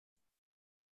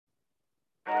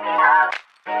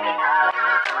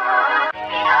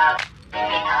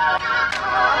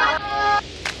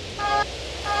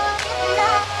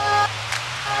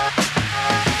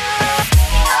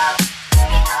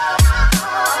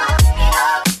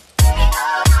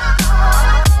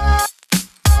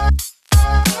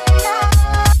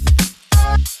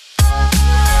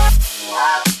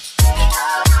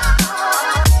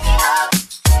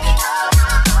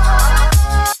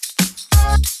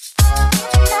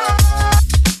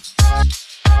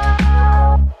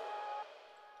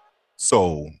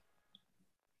So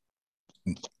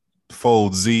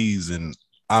Fold Z's and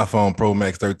iPhone Pro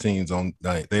Max 13s on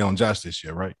they on Josh this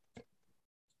year, right?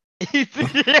 Hey,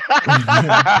 Hey,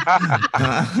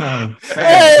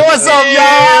 what's up,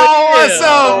 y'all? What's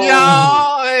up,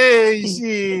 y'all? Hey,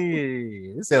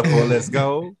 shit. Except for let's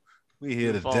go. We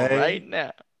here today. Right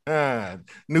now.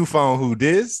 New phone, who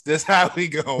this? That's how we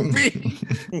gonna be.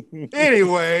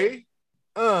 Anyway,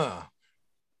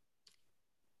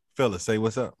 fellas, say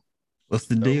what's up. What's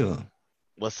the deal?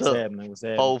 What's up? happening? What's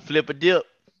happening? Fold, flip a dip.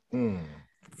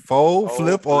 Fold,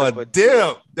 flip, or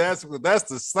dip. That's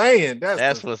the saying.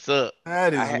 That's what's up.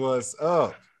 That is what's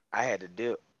up. I had to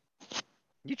dip.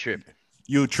 You tripping.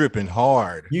 You tripping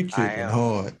hard. You tripping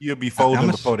hard. You'll be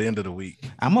folding before the end of the week.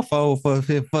 I'm a fold for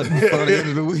the end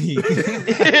of the week.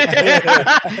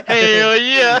 Hell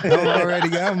yeah.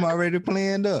 I'm already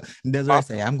planned up. And Desiree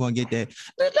say, I'm gonna get that.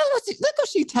 Look what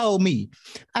she told me.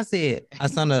 I said, I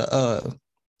saw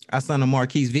a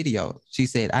Marquise video. She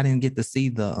said, I didn't get to see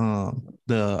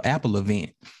the Apple event.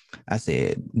 I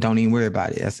said, don't even worry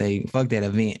about it. I say, fuck that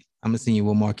event. I'm gonna see you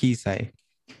what Marquise say.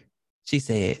 She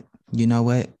said, you know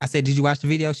what? I said, did you watch the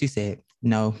video? She said,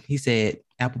 no. He said,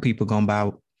 Apple people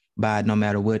gonna buy it no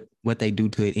matter what they do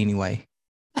to it anyway.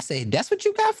 I said, that's what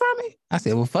you got from me? I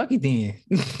said, well, fuck it then.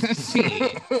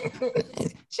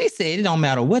 She said, it don't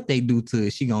matter what they do to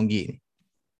it, she gonna get it.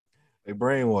 They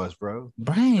brainwashed, bro.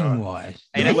 Brainwashed.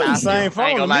 Hey, that's how I same feel. I ain't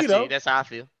phone gonna lie to me, to you. though. That's how I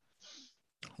feel.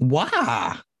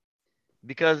 Why?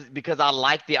 Because I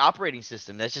like the operating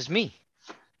system. That's just me.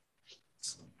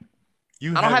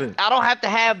 I don't have to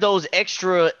have those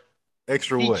extra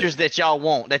features that y'all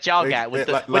want, that y'all got with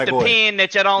the pen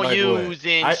that y'all don't use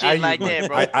and shit like that,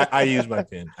 bro. I use my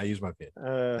pen.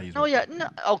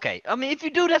 Okay. I mean, if you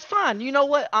do, that's fine. You know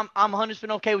what? I'm 100%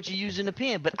 okay with you using the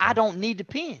pen, but I don't need the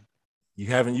pen. You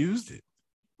haven't used it.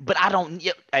 But I don't.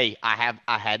 Hey, I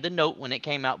had the Note when it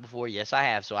came out before. Yes, I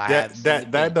have. So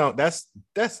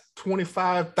that's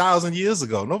 25,000 years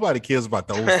ago. Nobody cares about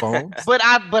the old phones. but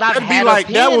I've had like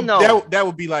a pen, that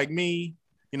would be like me.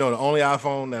 You know, the only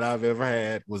iPhone that I've ever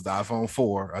had was the iPhone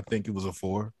 4. I think it was a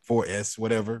 4S,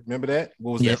 whatever. Remember that?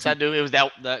 What was that? Yes, I do. It was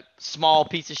that small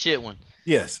piece of shit one.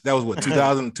 Yes, that was what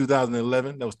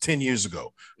 2011. That was 10 years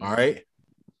ago. All right.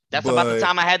 That's about the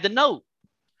time I had the Note.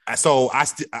 So I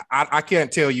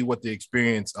can't tell you what the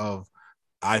experience of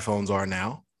iPhones are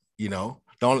now. You know,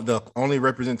 the only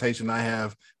representation I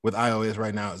have with iOS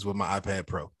right now is with my iPad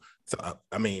Pro. So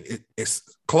I mean, it's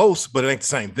close, but it ain't the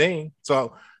same thing.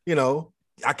 So you know,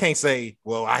 I can't say,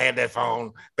 well, I had that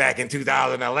phone back in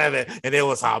 2011 and it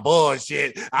was all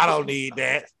bullshit. I don't need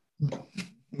that.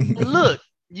 Look.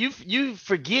 You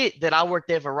forget that I worked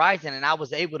at Verizon and I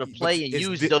was able to play and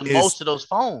use most of those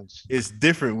phones. It's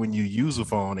different when you use a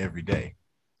phone every day.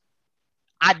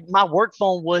 My work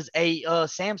phone was a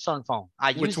Samsung phone.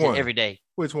 I used it every day.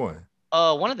 Which one?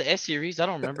 One of the S series. I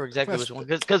don't remember exactly which one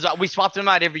because we swapped them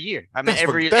out every year. I mean,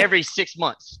 every 6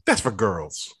 months. That's for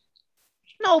girls.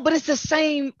 No, but it's the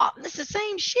same. It's the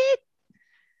same shit.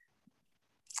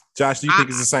 Josh, do you think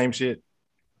it's the same shit?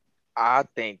 I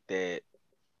think that.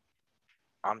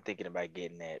 I'm thinking about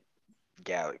getting that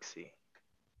Galaxy.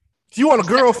 You want a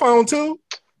girl phone too?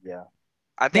 Yeah.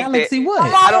 I think Galaxy that, what?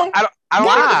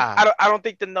 I don't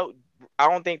think the Note. I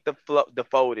don't think the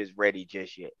Fold is ready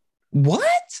just yet.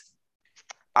 What?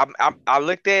 I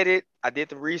looked at it. I did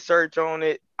the research on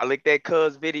it. I looked at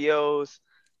Cuz videos,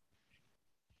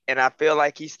 and I feel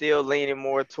like he's still leaning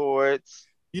more towards.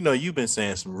 You know, you've been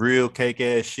saying some real cake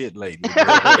ass shit lately.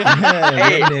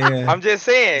 Hey, I'm just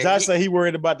saying. Josh said he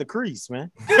worried about the crease,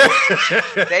 man.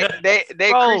 they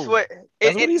crease what?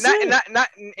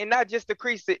 Not just the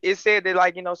crease. It said that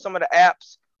like some of the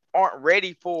apps aren't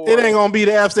ready for. It ain't gonna be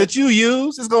the apps that you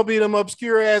use. It's gonna be them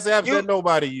obscure ass apps that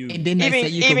nobody uses. And then they say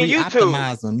you can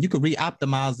re-optimize them. You can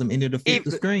re-optimize them into the fit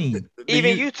the screen.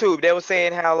 Even YouTube, they were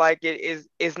saying how like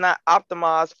it's not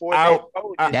optimized for that.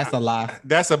 That's a lie.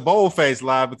 That's a bold-faced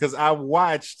lie because I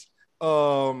watched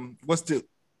what's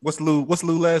Lou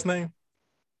last name?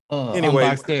 Anyway,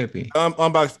 Unbox Therapy.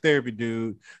 Unbox Therapy,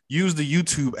 dude, used the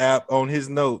YouTube app on his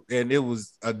Note, and it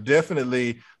was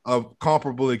definitely a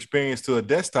comparable experience to a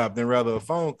desktop than rather a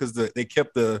phone because it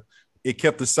kept the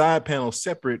side panel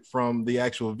separate from the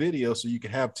actual video, so you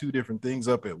could have two different things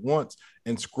up at once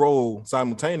and scroll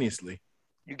simultaneously.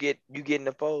 You getting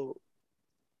the Fold?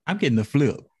 I'm getting the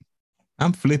Flip.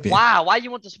 I'm flipping. Wow, why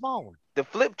you want the small one? The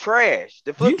Flip trash.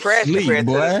 The Flip trash.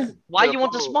 Boy. Why you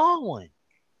want the small one?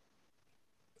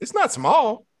 It's not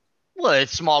small. Well,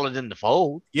 it's smaller than the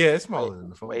Fold. Yeah, it's smaller than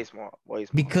the Fold. Way small.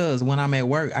 Because when I'm at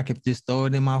work, I can just throw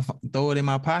it in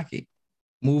my pocket,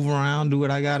 move around, do what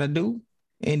I gotta do.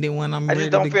 And then when I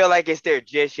just don't feel like it's there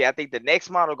just yet. I think the next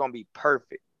model gonna be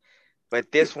perfect,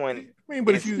 but this one. I mean,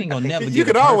 but if you ain't gonna never you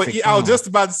could always. I was just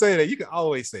about to say that. You can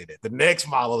always say that the next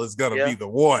model is gonna be the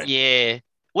one. Yeah.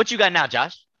 What you got now,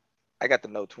 Josh? I got the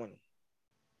Note 20.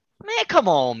 Man, come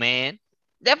on, man.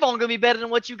 That phone gonna be better than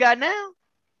what you got now.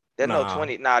 That Note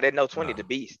 20, that Note 20, the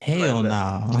beast. Hell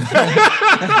no.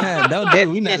 Don't do.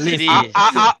 We not listening.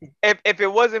 If it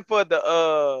wasn't for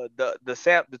the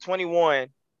 21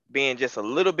 being just a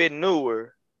little bit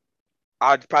newer,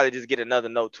 I'd probably just get another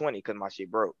Note 20 because my shit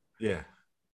broke. Yeah.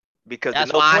 Because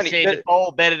that's why I say the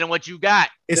phone better than what you got.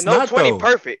 It's the Note 20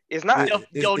 perfect. It's not.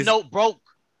 Your Note broke.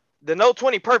 The Note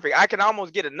 20 perfect. I can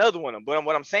almost get another one, but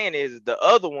what I'm saying is the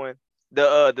other one,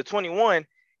 the 21,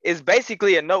 is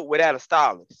basically a Note without a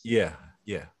stylus. Yeah.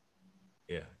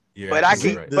 But I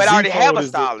already have a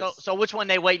stylus. So which one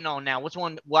they waiting on now? Which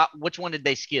one did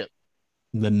they skip?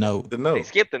 The Note. They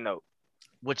skipped the Note.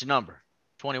 Which number?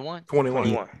 21?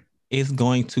 21. It's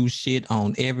going to shit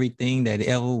on everything that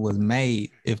ever was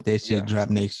made if that shit drop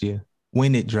next year.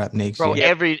 When it drop next year.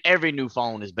 Every new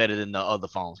phone is better than the other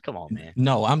phones. Come on, man.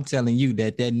 No, I'm telling you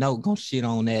that Note gonna shit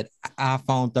on that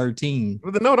iPhone 13.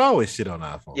 Well, the Note always shit on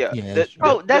iPhone. Yeah.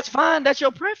 That's fine. That's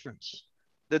your preference.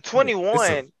 The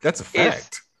 21. That's a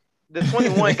fact. The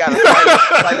 21 got a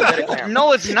slightly better camera.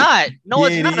 No, it's not. No,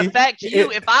 it's not a fact to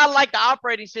you. If I like the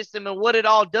operating system and what it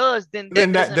all does, then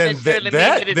that doesn't necessarily mean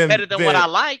that it's better than what I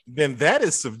like. Then that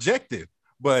is subjective.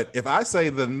 But if I say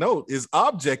the Note is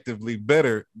objectively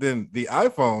better than the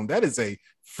iPhone, that is a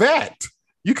fact.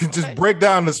 You can just break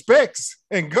down the specs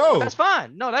and go. That's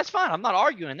fine. No, that's fine. I'm not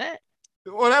arguing that.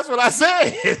 Well, that's what I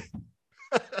said.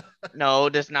 No,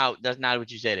 that's not what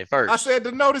you said at first. I said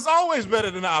the Note is always better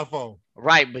than the iPhone.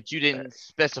 Right, but you didn't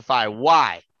specify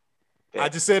why. I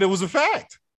just said it was a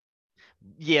fact.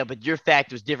 Yeah, but your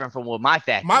fact was different from what my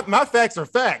fact is. My facts are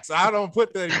facts. I don't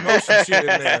put the emotion shit in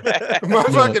there. My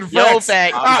fucking facts. Your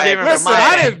fact is different listen, from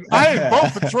my I didn't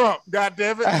vote for Trump,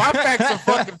 goddammit. My facts are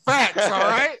fucking facts, all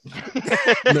right?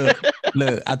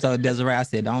 Look, I told Desiree, I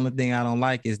said, the only thing I don't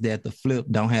like is that the Flip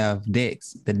don't have the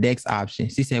Dex option.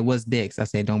 She said, what's Dex? I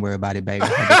said, don't worry about it, baby.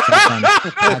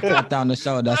 I tapped on the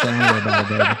shoulder. I said, don't worry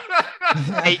about it, baby.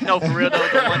 Hey, no, for real though,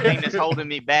 the one thing that's holding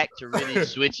me back to really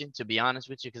switching, to be honest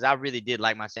with you, because I really did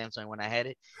like my Samsung when I had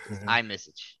it,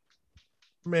 iMessage.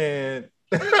 Man,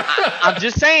 I'm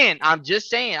just saying. I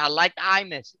like the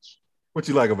iMessage. What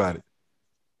you like about it?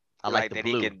 I like that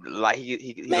blue. He can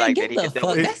he Man, like get that he the can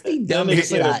fuck. That's the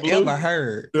dumbest shit I ever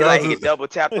heard. He like he can double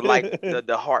tap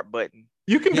the heart button.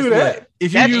 You can do that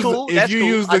if you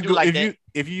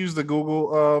use the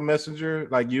Google Messenger,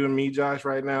 like you and me, Josh,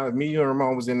 right now. If me and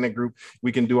Ramon was in that group,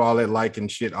 we can do all that like and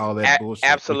shit, all that bullshit.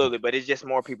 Absolutely, but it's just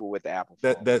more people with the Apple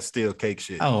phone. That's still cake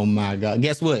shit. Oh my god!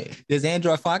 Guess what? This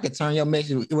Android phone, I can turn your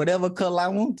message whatever color I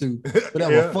want to,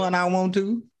 whatever fun I want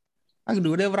to. I can do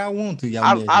whatever I want to.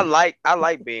 Y'all, I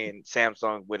like being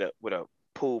Samsung with a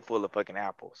pool full of fucking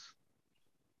apples.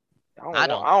 I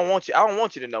don't want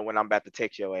you to know when I'm about to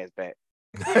text your ass back.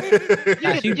 You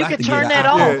can turn that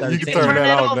off. Yeah, you can turn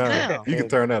that off now. You can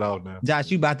turn that off now. Josh,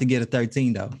 you about to get a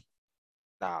 13 though.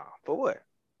 Nah, for what?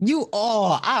 You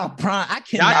are. I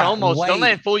can't. Josh almost. Don't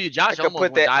let him fool you. Josh almost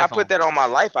put that. I put that on my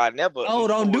life. I never. Oh,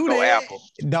 don't do that. Apple.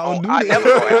 Don't do that.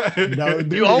 Never don't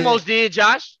do you that. almost did,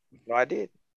 Josh. No, I did.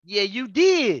 Yeah, you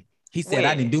did. He said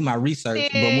I didn't do my research,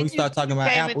 but when we start talking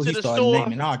about Apple, he started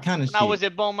naming all kind of shit. When I was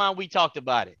at Beaumont, we talked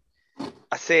about it.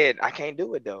 I said I can't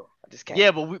do it though. I just can't.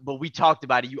 Yeah, but we talked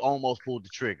about it. You almost pulled the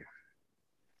trigger,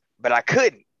 but I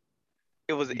couldn't.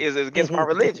 It was against my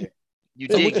religion. You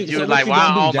did. You were like,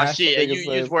 "Wow, all my shit." And you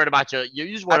just worried about your.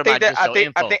 You just worried about your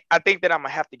info. I think that I'm gonna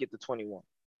have to get the 21.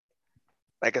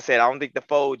 Like I said, I don't think the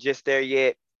Fold just there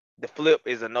yet. The Flip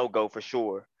is a no go for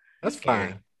sure. That's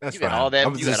fine. That's you fine. Got all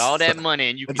that. You got all that money,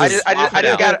 and you. I just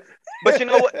got it. But you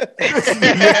know what?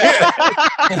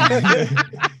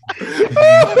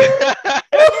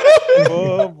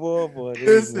 boy.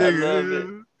 This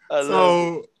nigga.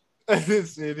 So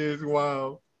this shit is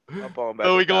wild.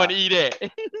 Where we going to eat at?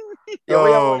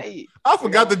 I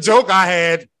forgot the joke I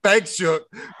had. Thanks, Shook.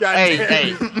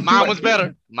 Hey, mine was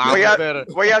better.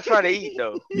 Where y'all trying to eat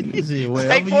though?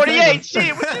 Steak 48.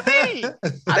 Shit, what you mean?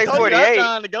 Steak 48.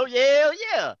 Trying to go. Yeah.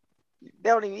 They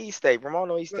don't even eat steak. Ramon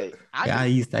don't eat steak. I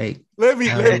eat steak. Let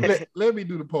me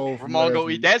do the poll. Ramon go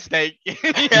eat that steak. You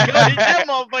gonna eat that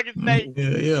motherfucking steak.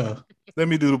 Yeah. Let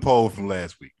me do the poll from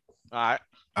last week. All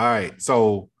right.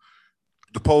 So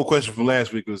the poll question from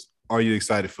last week was, are you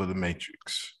excited for The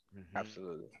Matrix?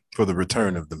 Absolutely. For the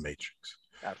return of The Matrix.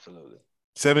 Absolutely.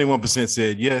 71%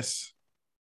 said yes.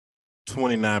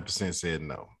 29% said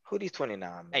no. Who these 29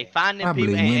 men? Hey, find them Probably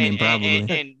people women, probably.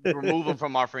 and remove them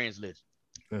from our friends list.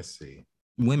 Let's see.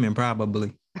 Women,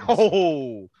 probably.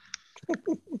 Oh,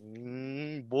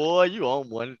 boy, you on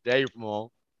one today, Ramon.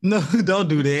 No, don't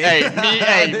do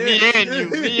that.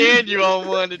 Me and you on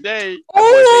one today.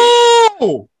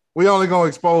 Oh, we only gonna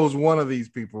expose one of these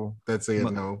people that said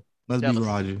no. Must be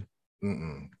Roger.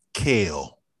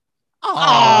 Kale. Oh,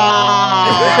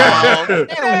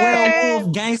 that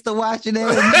werewolf gangster watching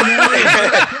that.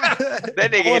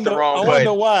 That nigga hit the wrong button. I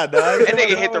wonder why, dog. That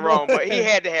nigga hit the wrong button. He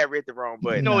had to have hit the wrong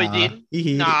button. No, he didn't.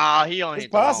 He only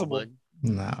hit the wrong button.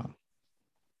 No.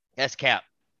 That's cap.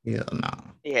 Yeah, no.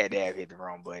 He had to have hit the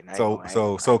wrong button.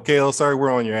 So Kale, sorry,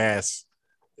 we're on your ass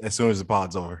as soon as the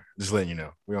pod's over. Just letting you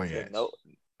know, we're on your ass.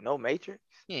 No Matrix.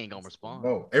 He ain't gonna respond.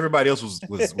 No, everybody else was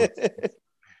the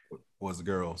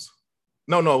girls.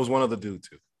 No, it was one other dude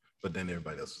too, but then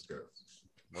everybody else was girls.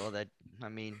 Well,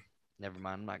 never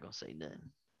mind. I'm not gonna say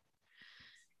nothing.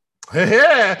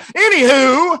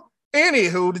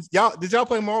 Anywho, did y'all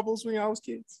play marbles when y'all was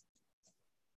kids?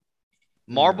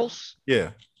 Marbles?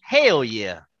 Yeah. Hell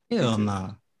yeah. Hell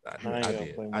no.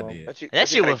 I did. That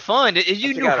shit was fun.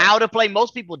 You knew how to play.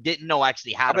 Most people didn't know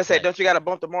actually how to play. I'm gonna say, don't you got to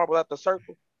bump the marble out the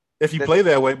circle? If you play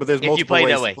that way, but there's multiple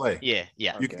ways to play. Yeah.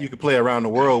 You can play around the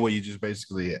world where you just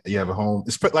basically you have a home.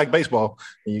 It's like baseball.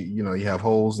 You have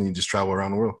holes and you just travel around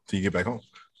the world till you get back home.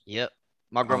 Yep.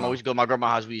 My grandma used to go to my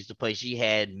grandma's house. We used to play. She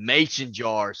had mason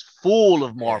jars full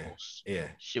of marbles. Yeah.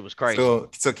 Shit was crazy. So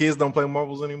kids don't play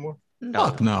marbles anymore?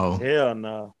 Fuck no. Hell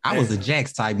no. I was a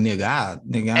Jacks type nigga. I'm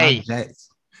Jacks.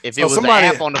 If it was an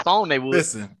app on the phone, they would.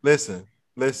 Listen.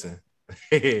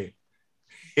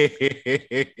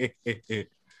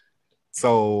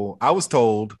 So I was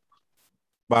told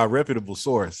by a reputable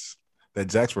source that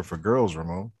Jacks were for girls,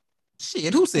 Ramon.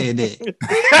 Shit, who said that?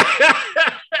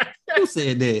 Who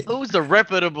said that? Who's the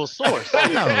reputable source?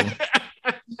 No.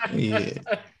 Yeah.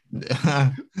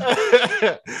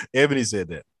 Ebony said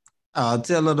that.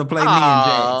 Tell her to play me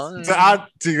and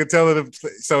Jacks. Tell her to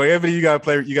play. So Ebony, you gotta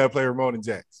play Ramon and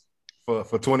Jacks for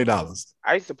 $20.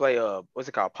 I used to play what's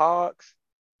it called? Pogs.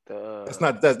 That's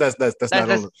not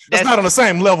on the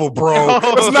same level, bro.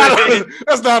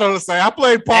 That's not on the same. I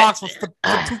played Pogs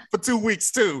for 2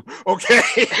 weeks too. Okay.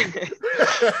 I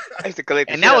used to collect,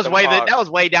 and that was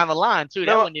way down the line too.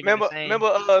 That wasn't even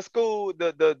remember school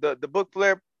the book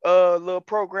fair little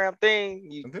program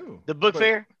thing. The book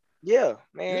fair. Yeah,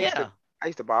 man. Yeah. I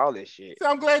used to buy all this shit.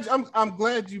 I'm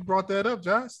glad you brought that up,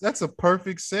 Josh. That's a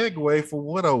perfect segue for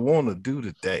what I want to do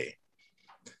today.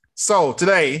 So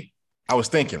today, I was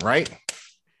thinking, right?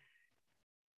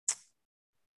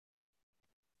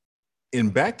 In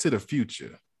Back to the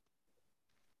Future,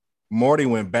 Marty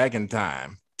went back in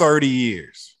time 30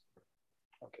 years,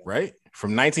 right?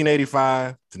 From 1985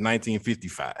 to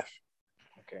 1955.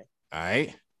 Okay. All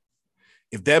right.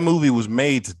 If that movie was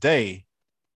made today,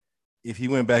 if he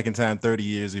went back in time 30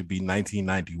 years, it'd be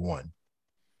 1991.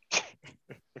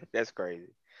 That's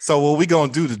crazy. So what we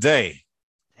gonna do today?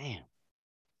 Damn.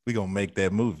 We gonna make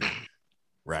that movie,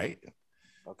 right?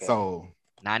 Okay. So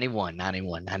 91.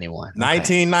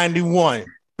 1991.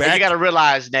 You gotta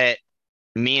realize that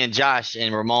me and Josh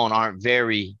and Ramon aren't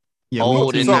very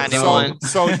old in 91.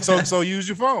 So use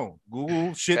your phone.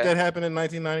 Google shit that happened in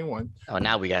 1991. Oh,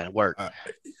 now we gotta work.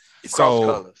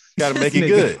 So gotta make it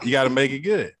good. You gotta make it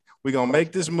good. We're gonna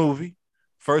make this movie.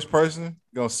 First person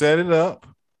gonna set it up.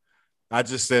 I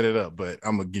just set it up, but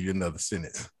I'm gonna give you another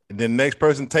sentence. And then the next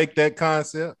person take that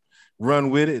concept,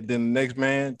 run with it. Then the next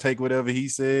man take whatever he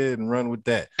said and run with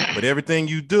that. But everything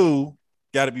you do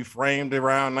got to be framed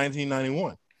around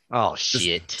 1991. Oh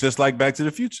shit! Just like Back to the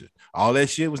Future. All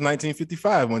that shit was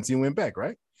 1955 once he went back,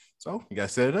 right? So you got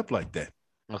to set it up like that.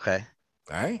 Okay.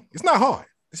 All right. It's not hard.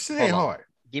 This shit ain't hard.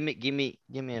 Give me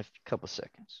a couple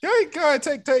seconds. Go ahead,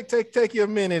 take you a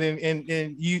minute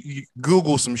and you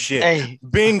Google some shit. Hey.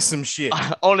 Bing some shit.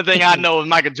 Only thing I know is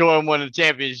Michael Jordan won the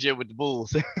championship with the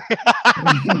Bulls.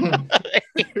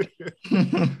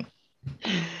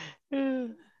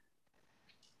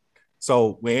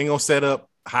 So we ain't gonna set up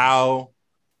how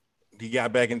he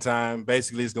got back in time.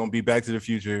 Basically, it's gonna be Back to the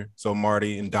Future. So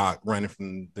Marty and Doc running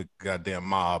from the goddamn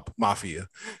mafia,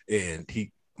 and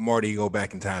Marty go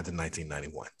back in time to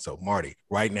 1991. So Marty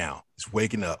right now is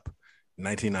waking up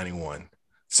 1991.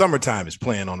 Summertime is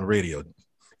playing on the radio.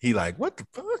 He like, what the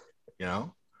fuck? You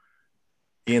know,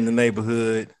 in the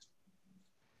neighborhood,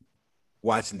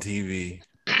 watching TV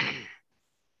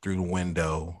through the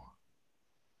window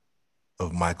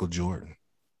of Michael Jordan.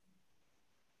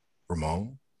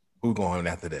 Ramon, who going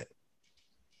after that?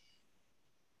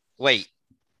 Wait.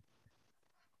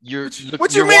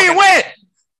 What you mean what?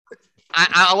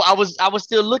 I was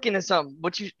still looking at something.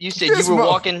 What you said you were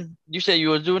walking. You said you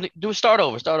were doing start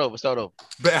over.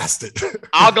 Bastard.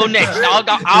 I'll go next.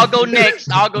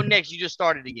 I'll go next. You just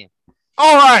started again.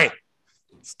 All right.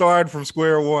 Start from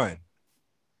square one.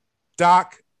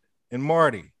 Doc and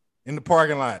Marty in the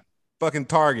parking lot. Fucking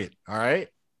Target. All right.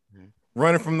 Mm-hmm.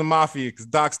 Running from the mafia because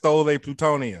Doc stole their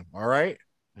plutonium. All right.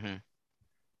 Mm-hmm.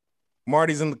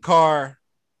 Marty's in the car.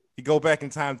 He go back in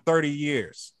time 30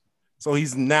 years. So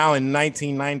he's now in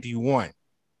 1991.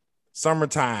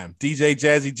 Summertime. DJ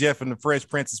Jazzy Jeff and the Fresh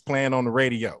Prince is playing on the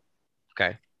radio.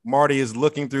 Okay. Marty is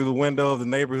looking through the window of the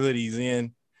neighborhood he's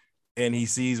in, and he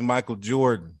sees Michael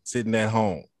Jordan sitting at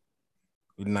home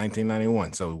in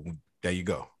 1991. So there you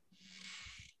go.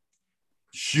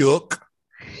 Shook.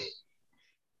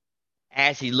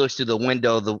 As he looks through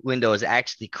the window is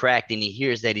actually cracked, and he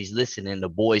hears that he's listening to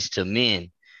Boyz II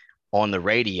Men on the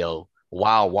radio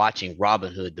while watching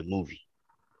Robin Hood, the movie.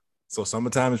 So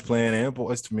Summertime is playing and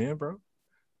Boyz II Men, bro?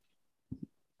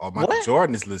 Or Michael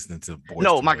Jordan is listening to Boyz II Men?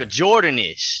 No, Michael Jordan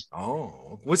is.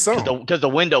 Oh, what song? Because the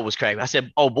window was cracked. I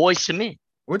said, Boyz II Men.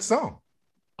 What song?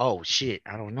 Oh, shit.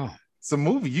 I don't know. It's a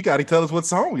movie. You got to tell us what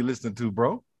song we listening to,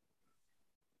 bro.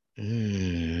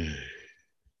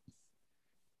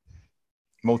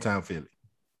 Motown Philly.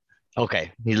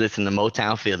 Okay. He's listening to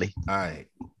Motown Philly. All right.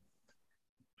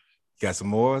 Got some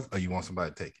more, or you want somebody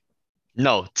to take it?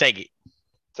 No, take it.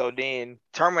 So then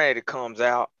Terminator comes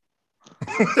out.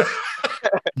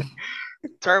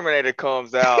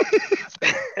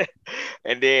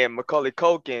 And then Macaulay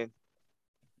Culkin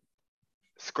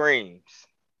screams.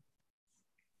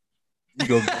 You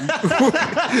go.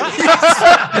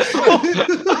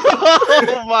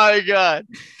 Oh my God.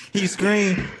 He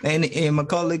screamed, and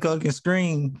Macaulay Culkin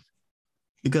screamed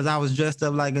because I was dressed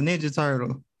up like a Ninja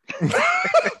Turtle.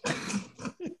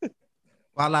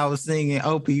 While I was singing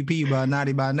OPP by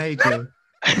Naughty by Nature.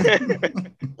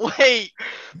 Wait,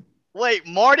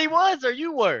 Marty was or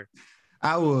you were?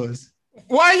 I was.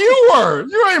 Why you were?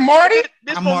 You ain't Marty.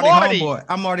 I'm Marty Homeboy.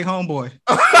 I'm Marty Homeboy.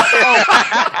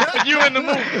 Oh, you in the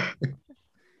movie?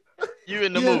 You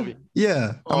in the movie?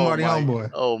 Yeah, I'm Marty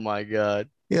Homeboy. Oh my God.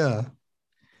 Yeah.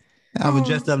 I was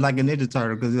dressed up like a Ninja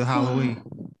Turtle because it's Halloween.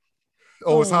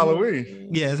 Oh, it's Halloween.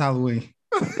 Yeah, it's Halloween.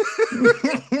 I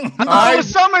thought it was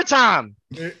summertime.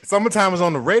 Summertime is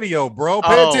on the radio, bro.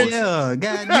 Pay attention. Yeah,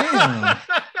 goddamn.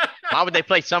 Why would they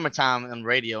play Summertime on the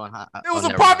radio? It was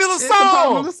a popular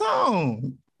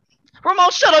song.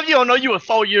 Ramon, shut up. You don't know you were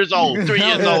 4 years old, 3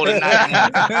 years old. And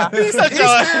he still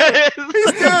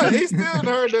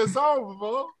heard that song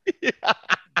before. Yeah.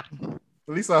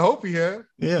 At least I hope he had.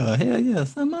 Yeah, hell yeah.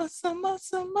 Summertime.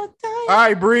 All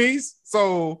right, Breeze.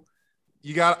 So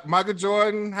you got Michael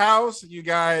Jordan house. You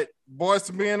got Boyz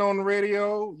II Men on the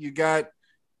radio. You got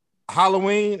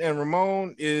Halloween, and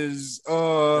Ramon is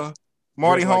Marty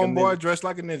Homeboy dressed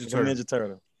like a Ninja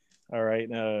Turtle. All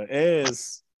right.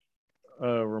 As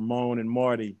Ramon and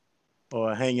Marty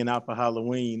are hanging out for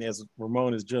Halloween, as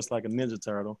Ramon is dressed like a Ninja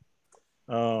Turtle,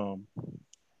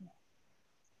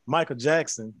 Michael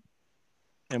Jackson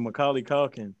and Macaulay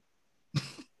Culkin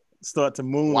start to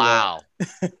moonwalk.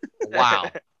 Wow.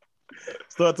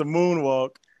 Start to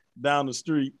moonwalk down the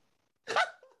street.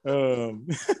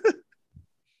 And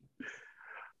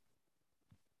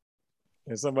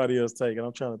somebody else take it.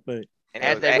 I'm trying to think. And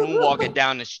as they're moonwalking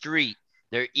down the street,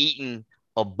 they're eating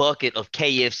a bucket of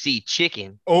KFC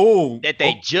chicken that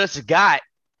they just got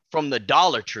from the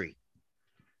Dollar Tree.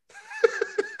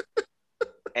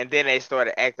 And then they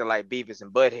started acting like Beavis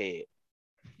and Butthead.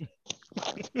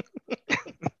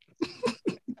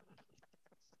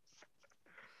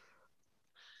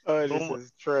 Oh, this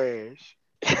is trash.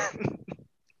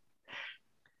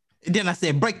 And then I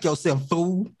said, break yourself,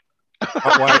 fool.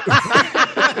 What?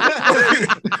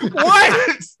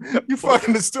 You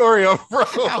fucking the story up, bro.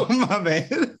 Oh, my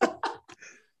bad.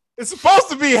 It's supposed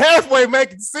to be halfway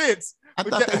making sense. I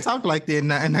thought they talked like that in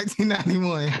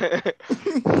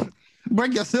 1991.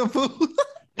 Break yourself, fool.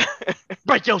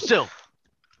 Break yourself.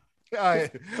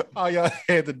 All y'all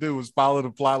had to do was follow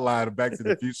the plot line of Back to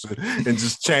the Future and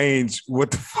just change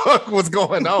what the fuck was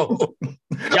going on.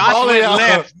 Josh went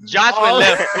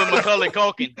left with Macaulay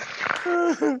Culkin.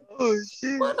 Oh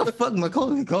shit! Where the fuck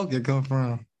Macaulay Culkin come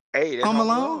from? Hey, that's Home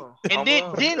Alone. And then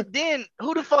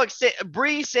who the fuck said?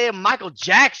 Bree said Michael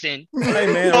Jackson.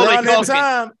 Hey man, around that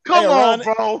time,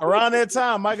 bro. Around that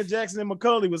time, Michael Jackson and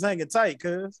Macaulay was hanging tight,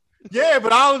 cuz. Yeah,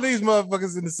 but all of these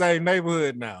motherfuckers in the same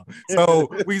neighborhood now. So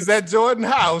we was at Jordan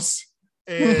house,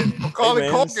 and Macaulay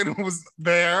Culkin was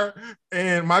there,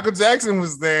 and Michael Jackson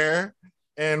was there,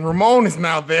 and Ramon is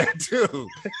now there too.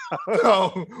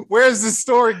 So where's this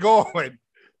story going?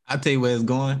 I'll tell you where it's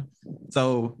going.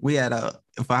 So we had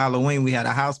for Halloween, we had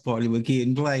a house party with Kid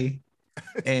and Play.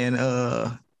 And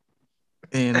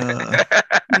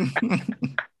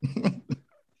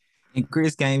and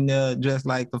Chris came there dressed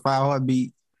like the Five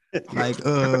Heartbeat. Like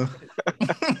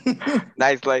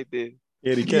Nice like this.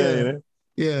 Eddie Kane.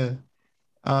 yeah.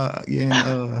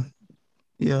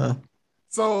 Yeah.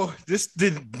 So this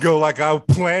didn't go like I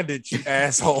planned it, you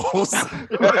assholes.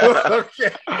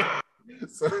 Okay.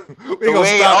 So we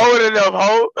ain't old enough,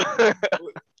 ho.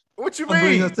 What you Bring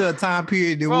mean? us to a time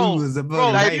period that Bro, we was bro,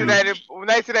 above.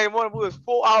 1981, we was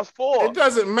 4. I was 4. It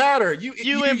doesn't matter. You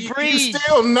and you Breeze.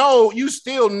 still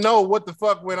know what the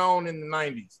fuck went on in the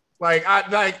 90s. Like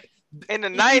In the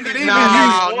You 90s, could even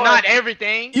nah, use- not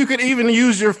everything. you could even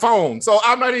use your phone. So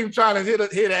I'm not even trying to hit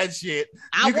that shit.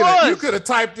 You could have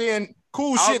typed in cool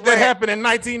I was shit that wearing- happened in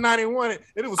 1991 and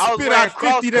it was I was spit wearing out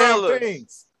 50 damn cross colors.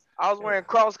 things. I was wearing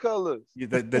cross colors. Yeah,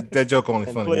 that joke only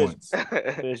And funny Pledge. once.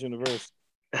 Pledge University.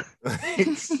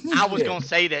 I was gonna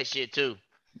say that shit too.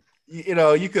 You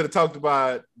know, you could have talked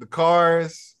about the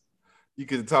cars. You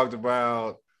could have talked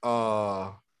about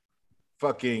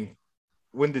fucking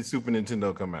when did Super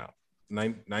Nintendo come out?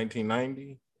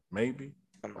 1990, maybe.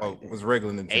 Oh, it was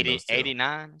regular Nintendo. 80, still.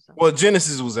 89 or something. Well,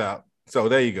 Genesis was out, so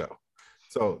there you go.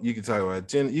 So you can talk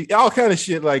about all kind of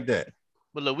shit like that.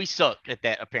 But look, we suck at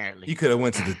that apparently. You could have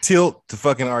went to the Tilt to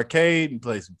fucking arcade and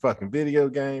played some fucking video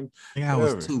games. I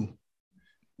whatever. was 2.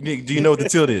 Do you know what the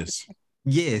Tilt is?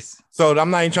 Yes. So I'm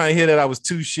not even trying to hear that I was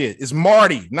 2 shit. It's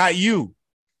Marty, not you.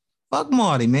 Fuck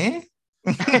Marty, man.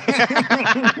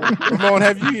 Ramon,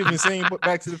 have you even seen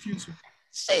Back to the Future?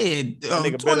 Shit, That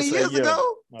nigga better 20 say years yeah.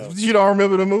 ago? You don't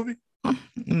remember the movie?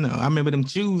 No, I remember them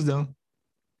shoes though.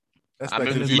 That's I Back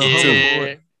to the remember Future 2.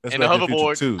 yeah. That's And the Back to the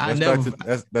hoverboard. Future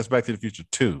 2. I That's Back to the Future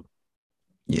 2.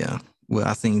 Yeah. Well,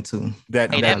 I seen 2.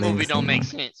 That Hey, I that never movie don't seen make one.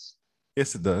 sense.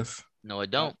 yes, it does. No,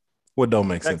 it don't. What don't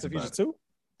make Back sense to the about Future it? 2?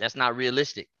 That's not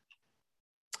realistic.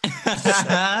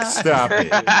 Stop it.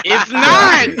 It's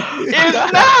not.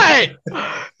 It's not.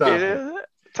 Stop It it. is.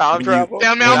 Time When you- travel.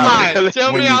 Tell me When I'm you- lying.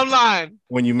 Tell when me you- I'm lying.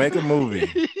 When you make a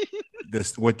movie,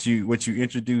 this what you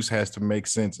introduce has to make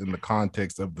sense in the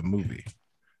context of the movie,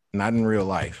 not in real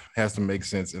life. It has to make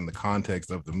sense in the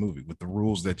context of the movie with the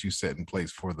rules that you set in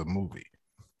place for the movie.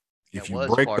 If That you was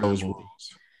break part of the those movie.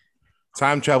 rules,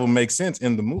 time travel makes sense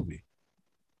in the movie.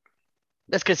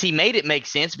 That's because he made it make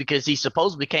sense because he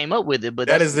supposedly came up with it. But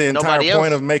That that's is the entire nobody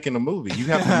point else. of making a movie. You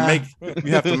have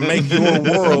to make your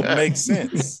world make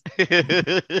sense.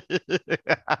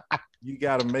 You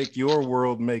got to make your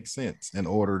world make sense in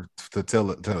order to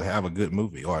tell it to have a good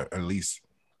movie, or at least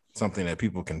something that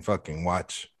people can fucking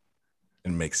watch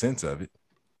and make sense of it.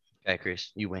 Okay,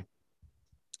 Chris, you win.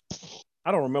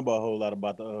 I don't remember a whole lot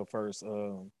about the first.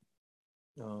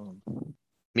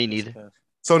 Me neither.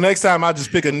 So next time I'll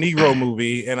just pick a Negro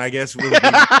movie, and I guess we'll be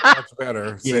much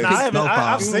better. Yeah, since- No, I haven't.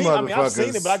 I've You seen. I mean, I've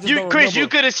seen it, but I just You, don't Chris, you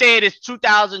remember. could have said it's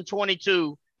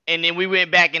 2022, and then we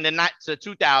went back in the night to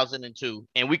 2002,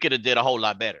 and we could have did a whole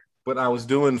lot better. But I was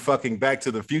doing fucking Back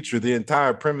to the Future. The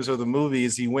entire premise of the movie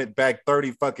is he went back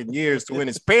 30 fucking years to when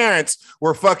his parents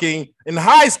were fucking in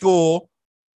high school.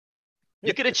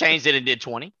 You could have changed it and did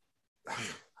 20.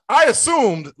 I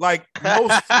assumed, like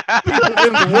most people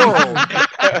in the world,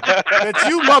 that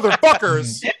you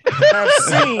motherfuckers have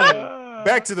seen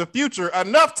Back to the Future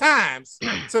enough times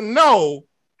to know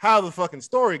how the fucking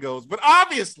story goes. But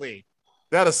obviously,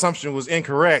 that assumption was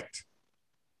incorrect.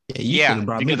 Yeah, you Yeah, should've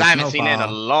brought me because the I haven't seen it in a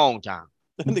Snowfall. long time.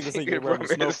 Nigga say you Bro,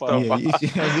 remember man, Snowfall. Yeah, you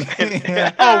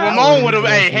should. Oh, Ramon would have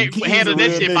He's a handled that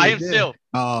real shit by nigga, yeah. himself.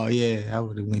 Oh yeah, I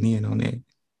would have went in on that.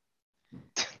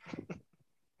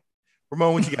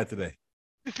 Ramon, what you got today?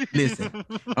 Listen,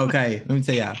 okay, let me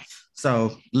tell y'all.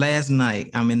 So last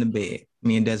night, I'm in the bed.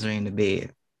 Me and Desiree in the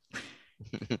bed.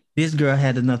 This girl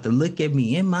had enough to look at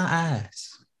me in my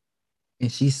eyes,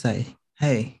 and she say,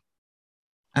 "Hey,"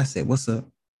 I said, "What's up?"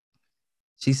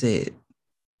 She said,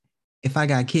 "If I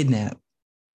got kidnapped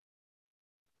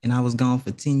and I was gone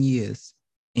for 10 years,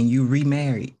 and you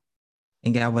remarried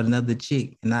and got with another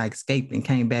chick, and I escaped and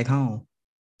came back home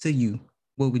to you,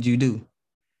 what would you do?"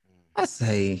 I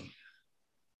say,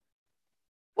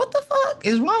 "What the fuck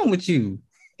is wrong with you?"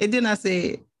 And then I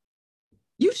said,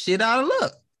 "You shit out of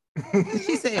luck." And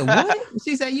she said, "What?"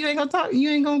 She said, "You ain't gonna talk, you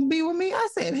ain't gonna be with me." I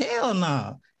said, "Hell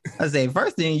no." I said,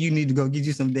 "First thing, you need to go get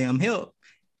you some damn help.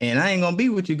 And I ain't gonna be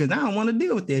with you because I don't want to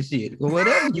deal with that shit or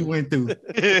whatever you went through."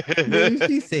 Then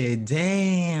she said,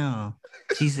 "Damn."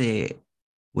 She said,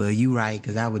 "Well, you right,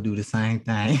 because I would do the same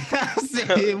thing." I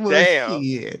said, "Well, Damn.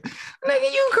 shit.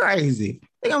 Nigga, you crazy.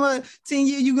 Think I'm about 10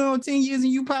 years, you go on 10 years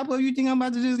and you pop up, you think I'm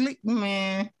about to just lick?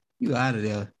 Man, you out of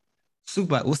there."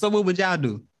 Super. So what would y'all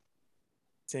do?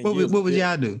 10 What years. would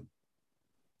y'all do?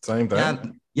 Same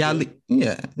thing. Yeah,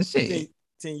 shit.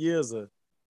 10 years a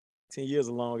 10 years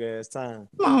a long ass time.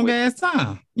 Long ass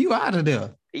time. You out of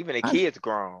there. Even the kids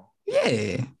grown.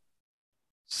 Yeah.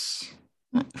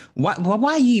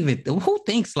 Why you even? Who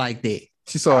thinks like that?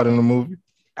 She saw it in the movie.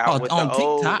 Out with On the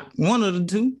TikTok, old, one of the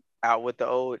two. out with the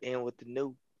old, in with the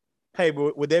new. Hey,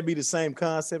 but would that be the same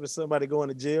concept as somebody going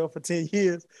to jail for 10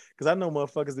 years? Because I know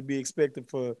motherfuckers to be expected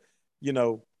for,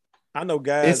 I know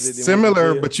guys It's that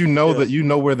similar, but you know Yeah. that you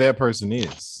know where that person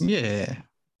is. Yeah.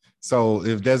 So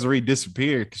if Desiree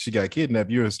disappeared because she got kidnapped,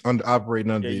 you're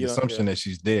operating under the assumption that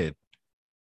she's dead.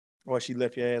 Or she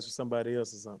left your ass with somebody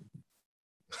else or something.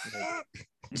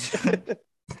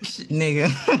 Nigga.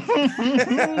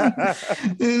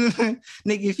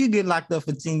 Nigga, if you get locked up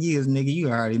for 10 years, nigga, you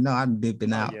already know I'm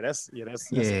dipping out. Yeah, that's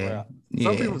a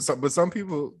wrap. Some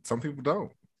people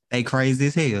don't. They crazy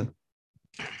as hell.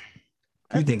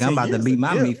 You think I'm about to beat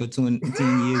my meat for 10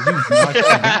 years? You lost your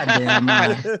goddamn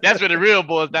mind. That's what it real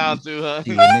boils down to, huh?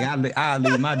 Yeah, nigga, I'll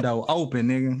leave my door open,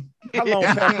 nigga.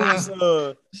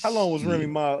 How long was Remy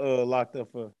Ma locked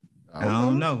up for? I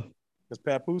don't know. Because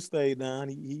Papoose stayed down.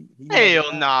 He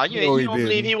Hell no. You don't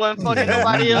believe he wasn't fucking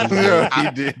nobody else? Yeah,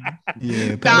 he did.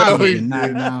 Yeah, Nah, Papoose he did knock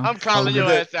did. down. I'm calling your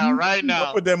ass out right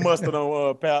now. Put that mustard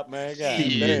on Pap, man. God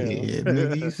Yeah, damn.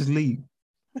 nigga, you sleep.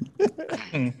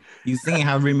 You seen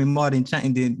how Remy Martin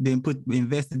then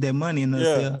invested that money in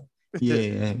herself?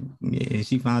 Yeah,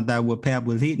 she found out what Pap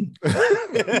was hitting.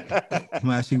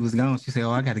 While she was gone, she said,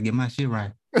 "Oh, I got to get my shit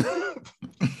right."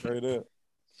 Straight up.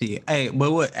 Shit. Hey,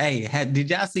 but what? Hey, did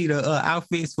y'all see the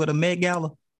outfits for the Met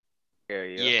Gala? Yeah.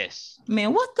 Yes.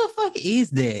 Man, what the fuck is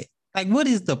that? Like, what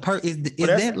is the is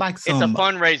that like It's a some?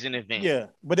 fundraising event. Yeah,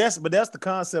 but that's the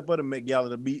concept of the Met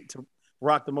Gala to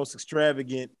rock the most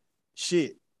extravagant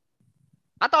shit.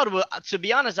 I thought it was, to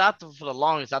be honest, for the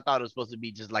longest, I thought it was supposed to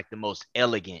be just like the most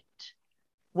elegant.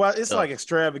 Well, it's So- like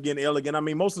extravagant, elegant. I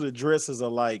mean, most of the dresses are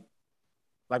like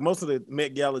most of the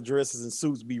Met Gala dresses and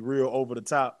suits be real over the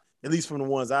top. At least from the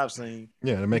ones I've seen.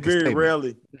 Yeah, to make a Very statement.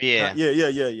 rarely. Yeah.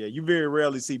 Yeah. You very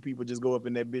rarely see people just go up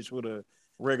in that bitch with a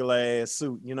regular ass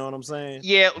suit. You know what I'm saying?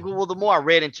 Yeah. Well, the more I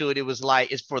read into it, it was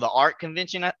like it's for the art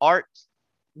convention, art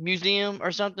museum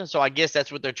or something. So I guess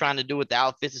that's what they're trying to do with the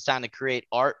outfits. It's trying to create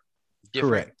art.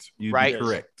 Different. Correct. You'd right? be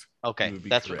correct. Okay. You would be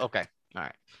That's correct. okay. All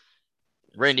right.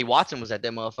 Randy Watson was at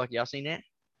that motherfucker. Y'all seen that?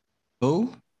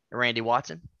 Who? Randy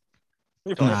Watson.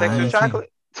 Nah, Sex I with ain't chocolate.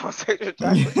 Sex with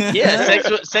chocolate.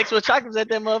 Yeah, sex with chocolate was at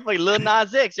that motherfucker. Lil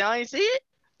Nas X. Y'all ain't see it?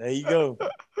 There you go.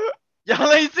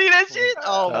 Y'all ain't see that shit?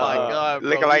 Oh my god, bro.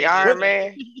 Looking like Iron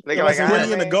Man. Looking like Was Iron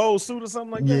he in a Man. gold suit or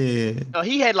something like that? Yeah. No,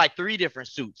 he had like 3 different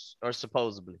suits, or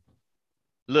supposedly.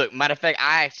 Look, matter of fact,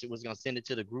 I actually was gonna send it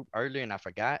to the group earlier and I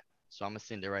forgot, so I'm gonna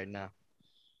send it right now.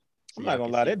 I'm not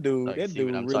gonna lie, that dude what I'm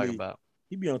talking really about.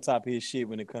 he be on top of his shit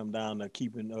when it come down to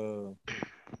keeping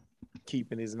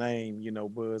his name,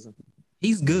 buzzing.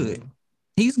 He's good.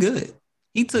 He's good.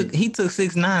 He took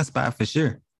 6ix9ine spot for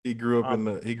sure. He grew up in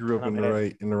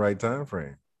the right time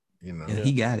frame. Yeah,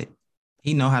 he got it.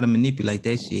 He know how to manipulate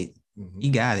that shit. Mhm. He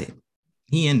got it.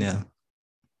 He in there.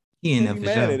 He in there Can't for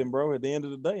be mad sure. at him, bro. At the end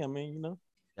of the day, I mean, Y'all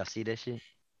see that shit?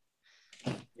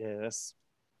 yeah, that's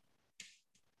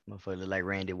Motherfucker look like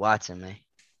Randy Watson, man.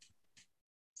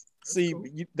 see.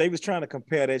 They was trying to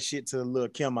compare that shit to the Lil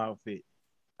Kim outfit.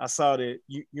 I saw that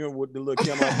you know what the Lil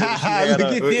Kim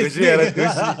outfit. She had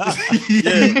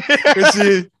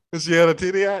She had a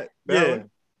titty out. yeah.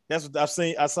 That's what I've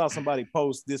seen. I saw somebody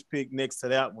post this pic next to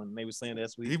that one. They were saying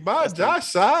that's what He bought Josh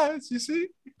size, you see?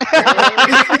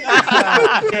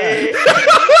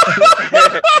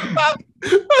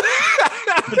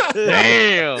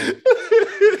 Damn.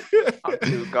 I'm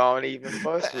too gone even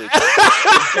bust it.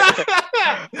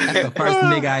 That's the first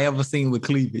nigga I ever seen with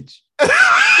cleavage. Who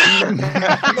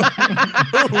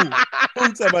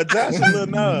talking about Josh and Lil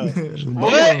Nas?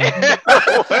 What? That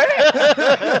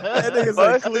nigga say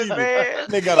Busted, cleavage. man.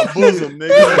 They got a bosom,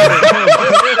 nigga.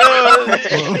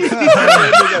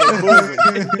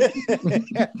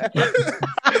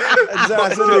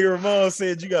 Josh, that nigga Ramon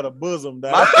said you got a bosom,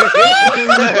 dog.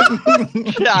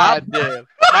 God damn.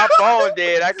 My phone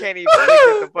dead. I can't even look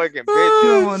at the fucking You don't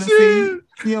picture. want to see it.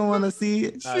 You don't want to see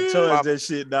it. I charge that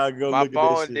shit, dog. Go My look at that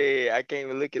phone shit. dead. I can't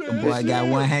even look at the Boy, I picture. got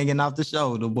one hanging off the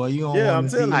shoulder, boy. You don't Yeah, want I'm to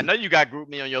see telling I it. know you got Group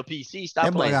Me on your PC. Stop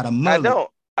That boy playing. got a mullet.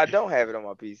 I don't have it on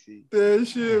my PC. That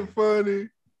shit funny.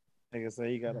 Nigga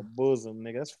say he got a bosom,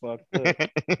 nigga. That's fucked up.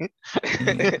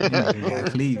 Nigga got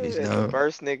cleavage, That's the dog.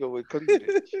 first nigga with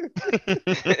cleavage.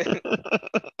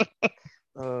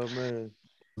 Oh man.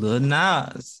 Lil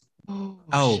Nas.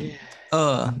 Oh,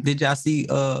 Did y'all see?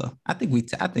 I think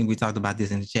we talked about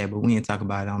this in the chat, but we didn't talk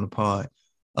about it on the pod.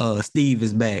 Steve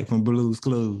is back from Blue's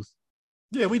Clues.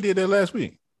 Yeah, we did that last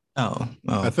week. Oh,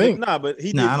 I think. Nah, but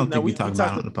he. No, did, I don't nah, think we talked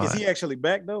about it on the pod. Is he actually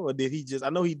back though, or did he just? I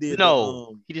know he did.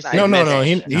 No, he just No.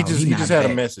 He No, just he he just not had a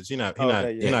back. message. He's not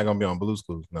gonna be on Blue's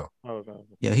Clues. No, Okay.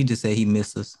 Yeah, he just said he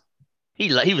missed us. He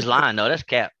was lying though. That's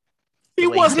cap. he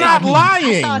way was he not said-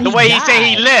 lying. The way he said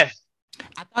he died. left.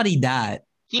 I thought he died.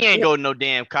 He ain't go to no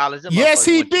damn college. That Yes, motherfucker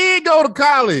he went to- did go to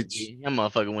college. That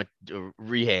motherfucker went to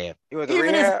rehab. You went to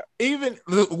Even rehab? even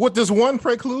what does one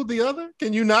preclude the other?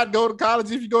 Can you not go to college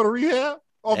if you go to rehab,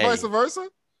 or Hey. vice versa?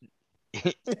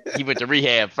 He went to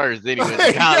rehab first, then he went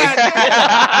Hey, to college.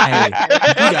 Hey,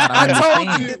 you gotta I told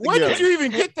understand. you. Where did you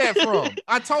even get that from?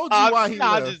 I told you why he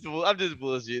I'm left. just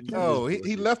bullshitting. Oh,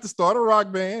 he left to start a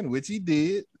rock band, which he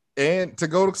did, and to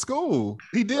go to school.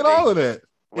 He did all of that.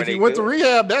 Were If he they went to good?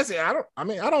 rehab, that's it. I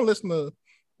don't listen to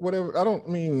whatever. I don't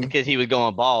mean. Because he was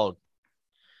going bald.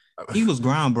 He was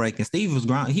groundbreaking. Steve was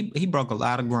He broke a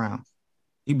lot of ground.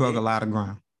 He broke a lot of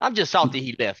ground. I'm just salty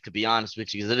he left, to be honest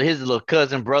with you. Because his little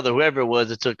cousin, brother, whoever it was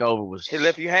that took over was. He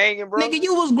left you hanging, bro. Nigga,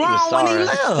 you was grown when he sorry.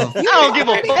 left. I don't give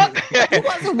a fuck. You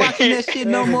wasn't watching that shit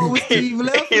no more when Steve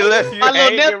left. He left you My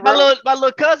hanging, little, bro. my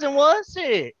little cousin was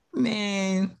shit.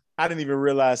 Man, I didn't even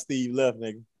realize Steve left,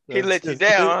 nigga. He let you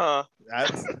down, I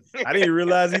didn't even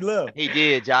realize he left. He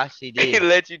did, Josh. He huh? He did.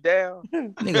 let you down.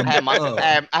 nigga,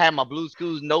 I had my Blue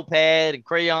Schools notepad and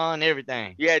crayon and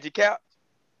everything. You had your couch?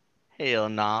 Hell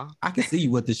nah. I can see you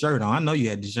with the shirt on. I know you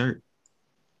had the shirt.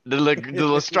 The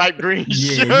little striped green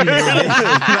Yeah, shirt. you know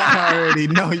that. I already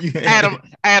know you had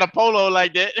I had a polo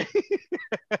like that.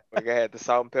 Like I had the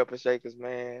salt and pepper shakers,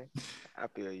 man. I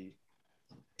feel you.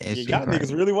 that Yeah, shit y'all crazy.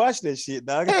 niggas really watch that shit,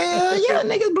 dog. Hell yeah,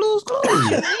 niggas Blues Clues.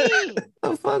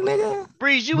 The fuck, nigga?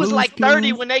 Breeze, you was Blues like 30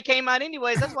 Clues. when they came out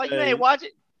anyways. That's why you Hey. ain't watch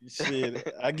it.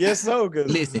 Shit, I guess so. Cause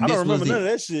Listen, I this don't was remember none of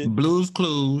that shit. Blues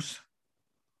Clues,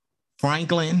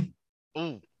 Franklin,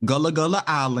 Ooh. Gullah Gullah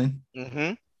Island.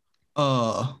 Mm-hmm.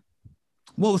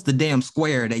 What was the damn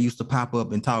square that used to pop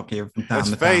up and talk here from time That's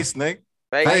to face, Nick.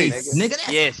 Face, Face. nigga. time? Nigga,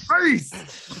 that's Yes.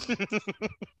 face.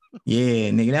 Yeah,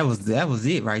 nigga, that was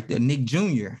it right there. Nick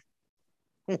Jr.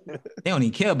 They don't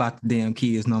even care about the damn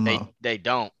kids no more. They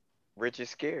don't. Rich is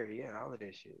scary. Yeah, all of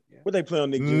that shit. Yeah. What they play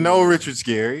on Nick Jr.? No Richard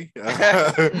Scary.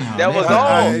 That was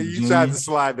I- all. you tried to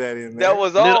slide that in there. That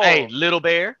was all. Little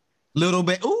Bear. Little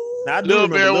bit. Ooh, Nah, I do Little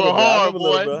remember Bear was Little Bear. I hard, remember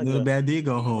boy. Bear. Little Yeah. Bear did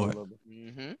go I remember hard. Little Bear.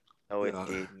 Mm-hmm. No, it Yeah.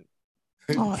 didn't.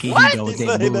 Oh, here What? he go with He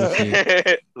that said,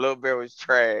 bullshit. Little Bear was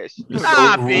trash.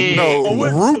 Stop it. No, Oh,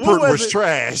 what Rupert was was it?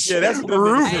 trash. Yeah, that's what that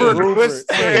Rupert nigga said. was Rupert.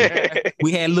 trash.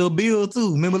 We had Lil Bill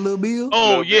too. Remember Lil Bill? Oh,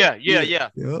 Little yeah. Bear.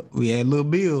 Yep, we had Lil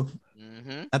Bill.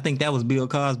 Mm-hmm. I think that was Bill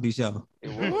Cosby show. It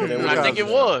was. Yeah, I think it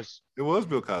Cosby. was. It was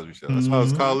Bill Cosby show. That's why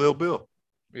it's Mhm. called Lil Bill.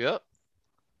 Yep.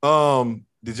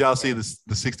 Did y'all see the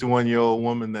 61-year-old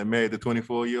woman that married the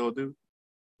 24-year-old dude?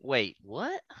 Wait,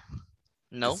 what?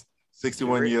 No.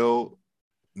 61-year-old.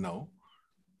 No,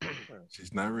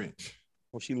 she's not rich.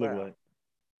 What she look like?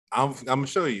 I'm gonna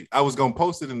show you. I was gonna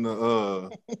post it in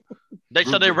the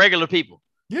So they're regular people.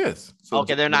 yes. So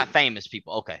Okay, they're not famous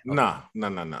people. Okay. Nah. It's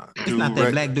not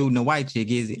that black dude and the white chick,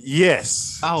 is it?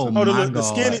 Yes. Oh, Oh, my the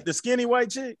God. skinny white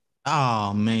chick.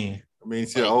 Oh man. I mean,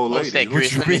 she's an old What's lady. that,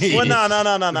 What you Chris? mean? Well,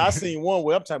 no. I seen one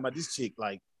where I'm talking about this chick.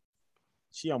 Like,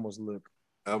 she almost look.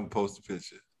 I'm gonna post a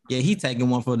picture. Yeah, he taking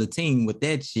one for the team with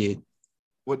that shit.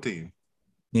 What team?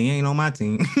 He ain't on my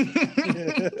team.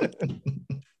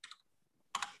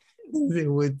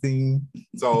 What team?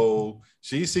 So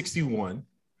she's 61.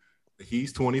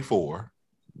 He's 24.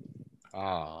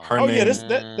 Oh, Her Oh name. yeah, that's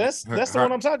the her-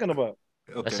 one I'm talking about.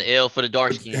 that's an Okay. L for the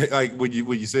dark skin. Like when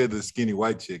you said the skinny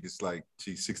white chick, it's like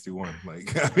she's 61.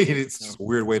 Like I mean, it's just a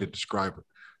weird way to describe her.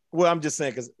 Well, I'm just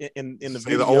saying because in the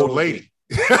Say videos, the old lady.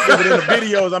 yeah, but in the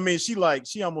videos, I mean,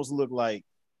 she almost looked like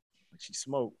she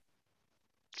smoked.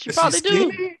 She Is probably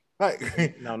do. skinny?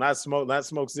 Like, No, not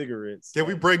smoke cigarettes. can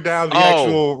we break down the Oh.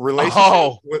 actual relationship?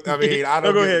 Oh. I mean, I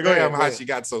don't No, go give a ahead, go damn ahead, how go ahead. she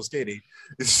got so skinny.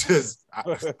 It's just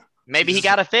Maybe he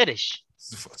got a fetish.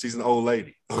 she's an old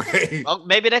lady. Okay. Oh,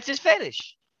 maybe that's his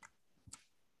fetish.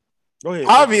 Go ahead.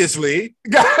 Obviously,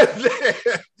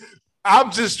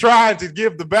 I'm just trying to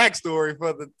give the backstory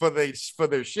for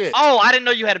their shit. Oh, I didn't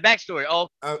know you had a backstory. Oh,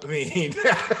 I mean,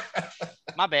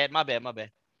 my bad.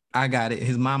 I got it.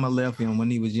 His mama left him when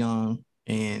he was young,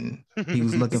 and he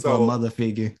was looking for a So- mother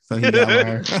figure, so he got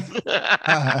with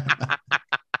her.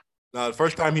 no, the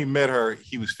first time he met her,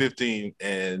 he was 15,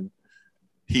 and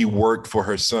he worked for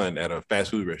her son at a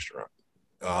fast food restaurant.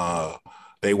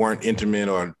 They weren't intimate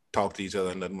or talked to each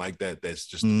other, nothing like that. That's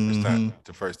just the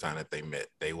first time that they met.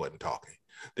 They wasn't talking.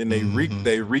 Then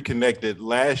they reconnected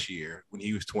last year when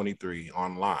he was 23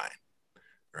 online,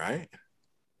 right?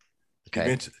 Okay.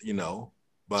 Eventually, you know,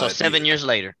 but So 7 years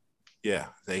later. Yeah,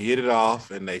 they hit it off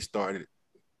and they started,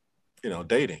 you know,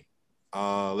 dating.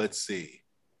 Let's see.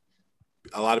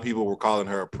 A lot of people were calling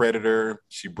her a predator.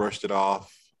 She brushed it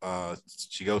off.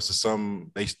 She goes to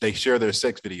some. They share their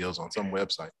sex videos on some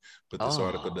website, but this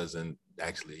article doesn't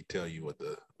actually tell you what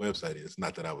the website is.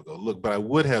 Not that I would go look, but I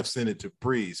would have sent it to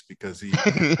Breeze because he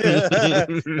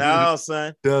No,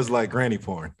 son. does like granny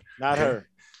porn. Not her.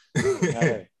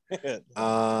 Not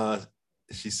her.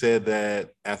 She said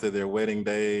that after their wedding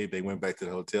day, they went back to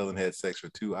the hotel and had sex for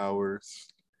 2 hours.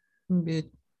 My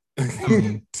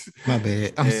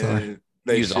bad. I'm sorry.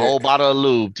 They Use a whole bottle of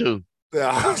lube too.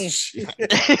 Oh, shit.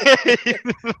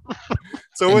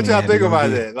 So what y'all think about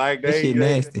that? Like that shit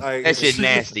nasty. Like, That shit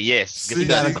nasty. Yes. You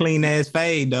got a clean ass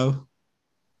fade though.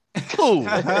 Cool.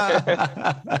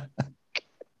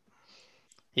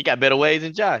 He got better ways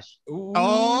than Josh.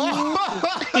 Oh.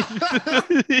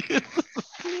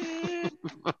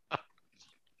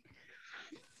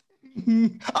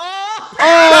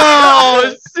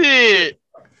 Oh shit.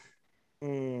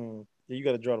 You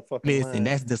got to draw the fucking Listen, line.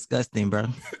 that's disgusting, bro.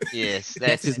 Yes,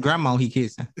 That's his grandma he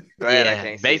kissing. Glad I yeah,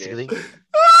 can't see basically. that.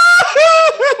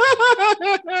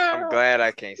 I'm glad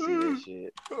I can't see that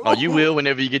shit. Oh, you will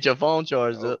whenever you get your phone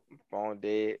charged up. Phone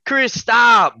dead. Chris,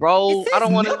 stop, bro. I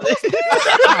don't want to.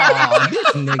 Oh,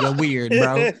 this nigga weird,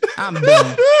 bro. I'm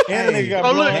done. And the nigga got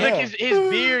Oh, look, blonde look, hair. his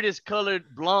beard is colored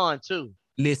blonde too.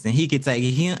 Listen, he could take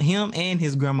him and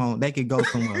his grandma. They could go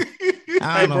somewhere.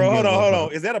 Hey, bro, hold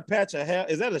on. Is that a patch of hair?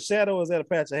 Is that a shadow or is that a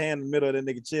patch of hair in the middle of that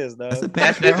nigga chest, dog? That's a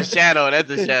That's patch, a shadow. That's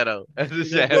a shadow. That's a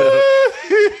shadow.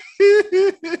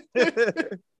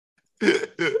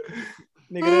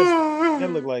 Nigga, that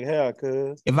look like hair,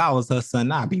 cuz. If I was her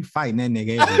son, I'd be fighting that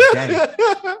nigga every day.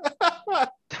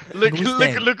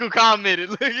 Look who commented.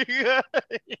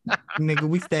 Nigga,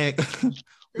 we stack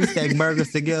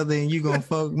burgers together and you gonna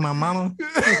fuck my mama? Oh,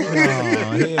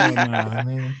 hell no,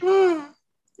 man.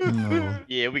 No.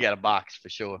 Yeah, we got a box for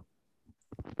sure.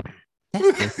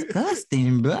 That's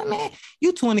disgusting, bro. Man,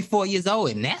 you 24 years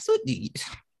old and that's what you.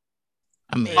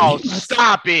 I mean, Oh,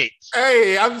 stop it.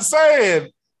 Hey, I'm saying.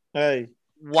 Hey,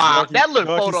 Wow, Darky- that looked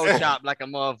Darky- photoshopped like a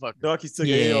motherfucker. Darkies took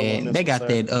an L on yeah, this they one, got sir.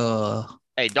 that.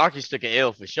 Hey, Darkies took an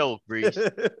L for sure, Breeze.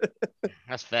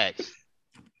 That's facts.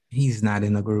 He's not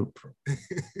in the group.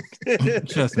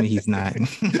 Trust me, he's not.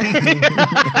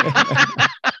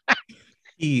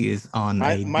 He is on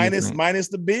a different- minus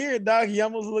the beard, dog. He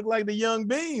almost looked like the young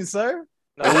Bean, sir.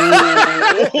 You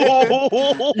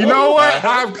know what?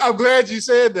 I'm glad you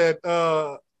said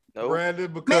that, Nope.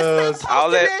 Brandon, because I'll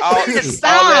let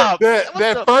Stop.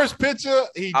 that first picture,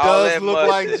 he All does that look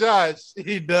like mustard. Josh.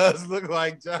 He does look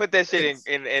like Josh. put that shit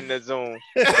in the Zoom.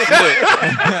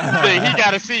 Look, he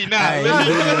got to see now. Hey, Look,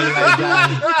 he do look like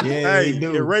Johnny. Yeah, Hey, he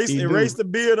do. erase He do. the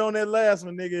beard on that last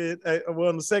one, nigga. Well,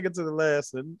 on the second to the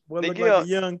last one. What look Nigga, like a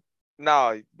young.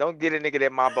 No, don't get a nigga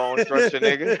that my bone structure,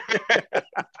 nigga.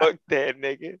 Fuck that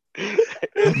nigga.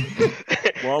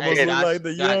 Well, almost Hey, look Josh, like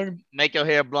the Josh. young. Make your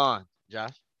hair blonde,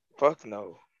 Josh. Fuck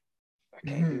no. I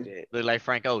can't do that. Look like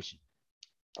Frank Ocean.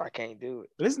 I can't do it.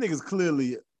 This nigga's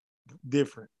clearly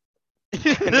different.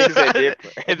 Niggas that different.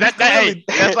 Is hey,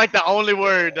 that's like the only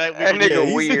word that we That can nigga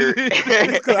use. weird.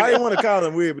 I didn't want to call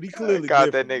him weird, but he clearly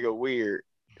Called different. that nigga weird.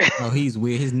 Oh, he's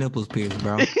weird. His nipples pierced,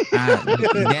 bro.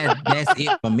 That's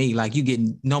it for me. Like you get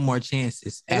no more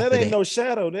chances And after that ain't that. no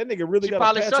shadow. That nigga really She got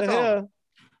probably a patch suck of on hair.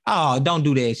 Oh, don't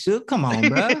do that shit. Come on,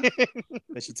 bro.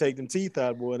 And she take them teeth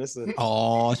out, boy. That's a.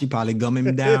 Oh, she probably gumming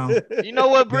him down. You know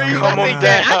what, Bree? Come I on think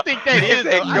down. that is.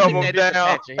 They I gum think 'em that is a down.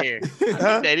 patch of hair. I think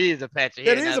that is a patch of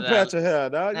hair. That is a patch of hair,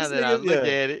 dog. Now This that I nigga, look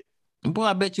yeah. at it, Boy,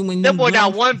 I bet you when that them boy got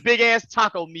gums- one big ass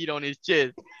taco meat on his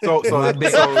chest. So Boy, I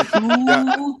bet-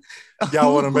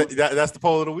 y'all Ooh. want to make that's the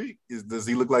poll of the week? Does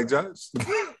he look like Josh?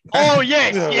 Oh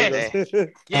yes, Yeah, yes, That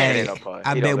yes. ain't no pun.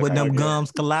 I He bet don't when look them like that.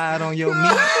 gums collide on your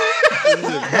meat,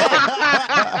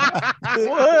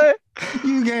 What?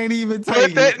 you can't even Put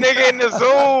take that it. nigga in the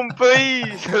Zoom,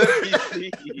 please. Let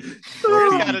me see.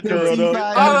 Chris gotta do Girl, it. though.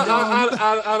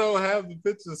 I don't have the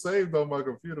picture saved on my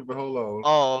computer, but hold on.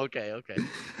 Oh, okay, okay.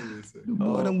 Boy,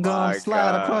 Oh them my gums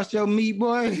slide God. across your meat,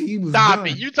 boy. He was Stop done.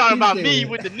 it. You talking He about said- me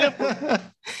with the nipple?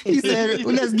 He said,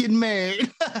 well, let's get married.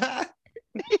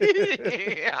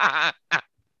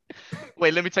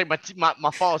 Wait, let me take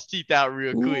my false teeth out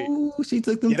real quick. Ooh, she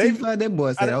took them Yeah, they- teeth out. That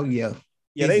boy said, I- oh, yeah.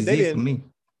 Yeah, This they is it for didn't. me.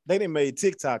 They didn't make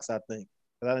TikToks, I think.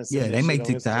 'Cause I didn't see Yeah, that they shit make on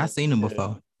TikTok. I Instagram. seen them Yeah.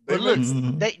 before. But look,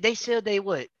 Mhm. they said they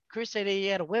what? Chris said they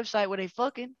had a website where they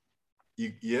fucking.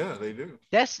 Yeah, they do.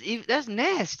 That's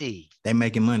nasty. They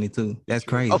making money too. That's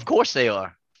crazy. Of course they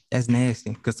are. That's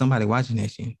nasty because somebody watching that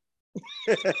shit.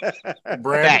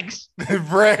 Brandon. Facts.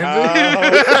 Brandon.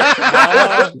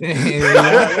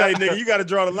 Hey, nigga, you got to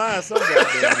draw the line somewhere.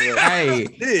 Hey,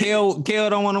 Kel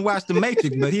don't want to watch The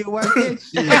Matrix, but he'll watch that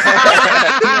shit.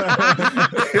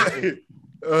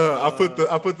 I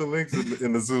put the links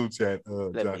in the Zoom chat.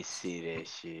 Let Josh. me see that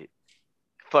shit.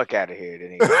 Fuck out of here.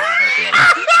 That nigga.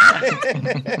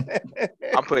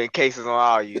 I'm putting cases on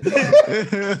all you.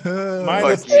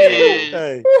 Minus, Fuck you.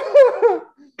 hey,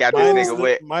 Got this minus nigga the-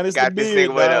 with minus got the this beard,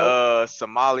 nigga with dog. a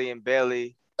Somalian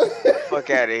belly.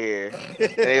 Fuck out of here.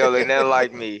 They don't look nothing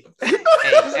like me.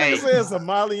 Hey, You said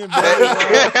Somalian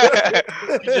belly.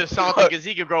 you just salty because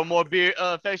he can grow more beard,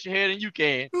 facial hair than you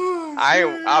can.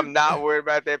 I'm not worried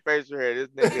about that facial hair. This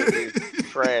nigga is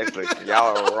trash looking.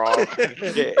 Y'all are wrong.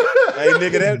 Yeah. Hey,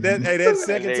 nigga, that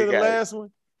second to the nigga got it. last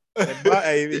one.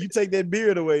 Hey, you take that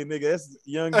beard away, nigga. That's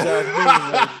young Josh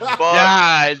Bean. Fuck,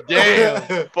 God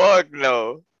damn. fuck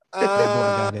no. That boy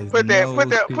got his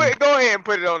Go ahead and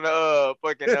put it on the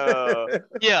fucking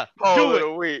Yeah, poll do of it.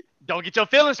 the week. Don't get your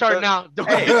feelings hurt now. Don't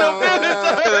Hey, get your feelings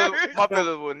hurt. my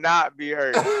feelings will not be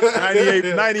hurt.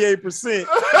 98%.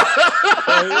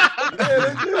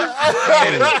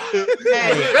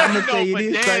 Hey, I'ma you tell know you for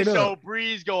this damn straight sure up.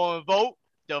 Breeze going vote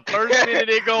the first minute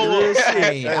they go Real up. shit.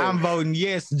 Hey, I'm voting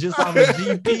yes just on the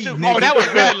GP. Oh, that would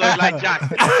really look like Josh.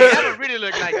 Hey, that would really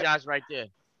look like Josh right there.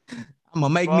 I'm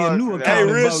gonna make me a new Fuck account Hey,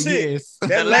 and real vote shit. yes. That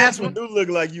The last last one do look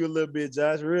like you a little bit,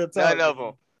 Josh. Real talk. None of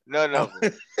them. None of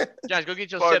them. Josh, go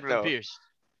get your Fuck septum no. pierced.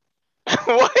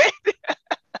 What?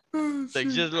 Look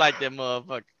just like that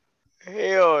motherfucker.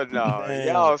 Hell no. Damn.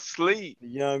 Y'all sleep.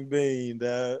 Young Bean,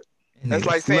 dog. That's Nigga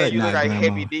like saying slut you look not like grandma.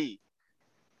 Heavy D.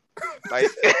 Like,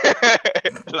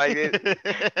 like it.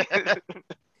 That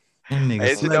nigga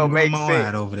It slut don't make grandma sense.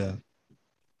 out over there.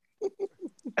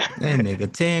 That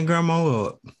nigga 10 grandma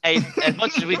up. Hey, as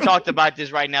much as we talked about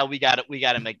this right now, we gotta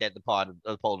make that the part of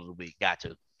the poll of the week. Got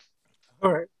to.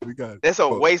 All right, we got it. That's a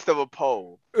waste of a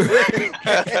poll.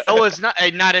 Oh, it's not.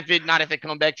 Hey, not if it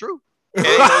come back true. I'm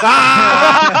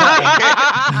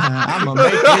gonna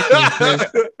make that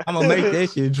shit true. I'm gonna make that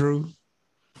shit true.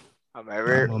 I'm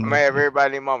gonna have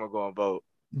everybody and mama going vote.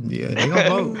 Yeah, they gonna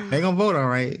vote. They gonna vote all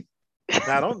right.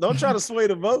 Now don't try to sway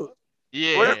the vote.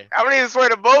 Yeah. What? I don't even swear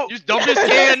to vote. You don't be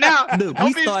scared now. Look, Don't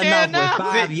we be starting off scared with now.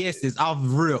 5 yeses off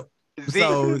rip.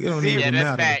 So it don't Z- even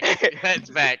Yeah, that's matter. fact. That's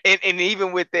fact. and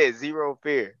even with that, zero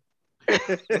fear.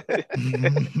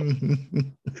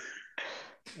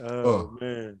 Oh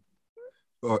man.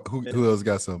 Who else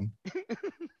got something? Let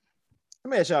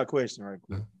me ask y'all a question right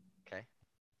quick. Okay.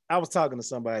 I was talking to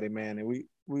somebody, man, and we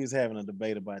was having a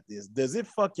debate about this. Does it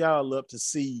fuck y'all up to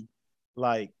see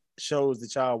like shows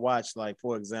that y'all watch, like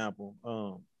for example,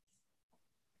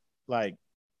 like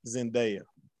Zendaya,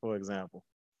 for example?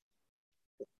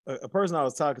 A person I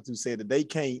was talking to said that they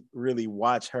can't really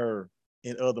watch her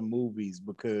in other movies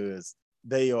because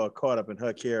they are caught up in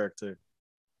her character,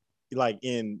 like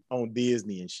on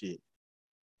Disney and shit.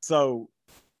 So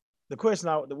the question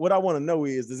what I want to know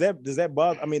is, does that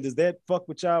bother? I mean, does that fuck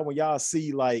with y'all when y'all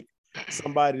see like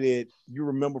somebody that you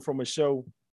remember from a show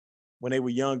when they were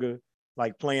younger,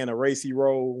 like playing a racy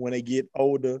role when they get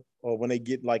older, or when they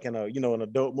get like in an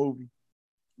adult movie?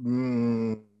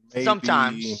 Maybe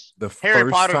Sometimes the Harry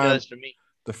first Potter time, does for me.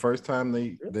 The first time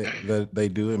they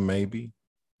do it, maybe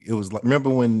it was like, remember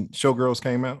when Showgirls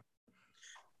came out?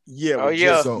 Yeah. Oh,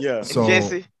 yeah. So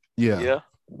Jesse. yeah.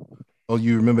 Oh,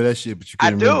 you remember that shit, but you I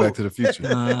couldn't remember do. Back to the Future.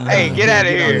 Hey, get outta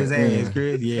on here. his ass,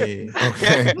 Chris. Yeah.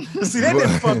 Okay. See, that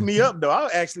didn't fuck me up though. I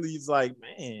actually was like,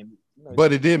 man.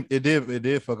 But it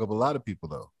did fuck up a lot of people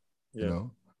though. Yeah. You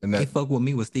know, and They fuck with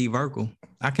me with Steve Urkel.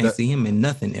 I can't see him in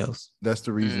nothing else. that's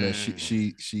the reason that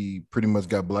she pretty much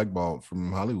got blackballed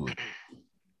from Hollywood.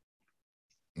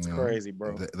 It's You know, crazy,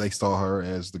 bro. They saw her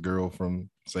as the girl from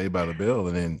Saved by the Bell,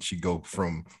 and then she go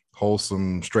from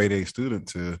wholesome straight A student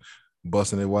to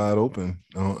busting it wide open.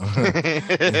 Yeah,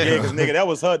 because nigga, that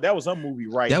was her movie,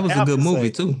 right? That was a good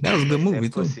movie too. That was a good movie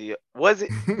That too. pussy- Was it?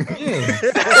 Yeah.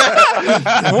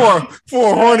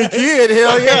 for a horny kid,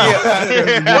 hell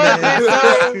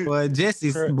yeah. Boy,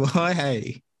 Jesse's boy,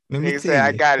 hey. Let me Nigga tell say I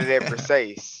you. got it at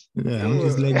Precise. Yeah, I'm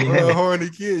just letting you a know. horny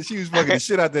kid. She was fucking the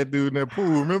shit out that dude in that pool.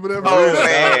 Remember that? Oh,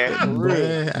 man. For real.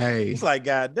 Boy, hey. It's like,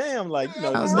 goddamn, like, I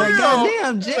was for like, real.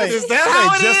 goddamn, Jesse. Is that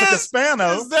how Jessica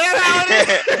Spano? Is that how it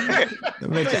is? I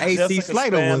bet your AC Jessica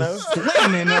Slater Spano. was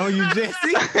slamming on you,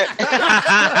 Jesse.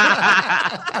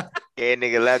 Yeah,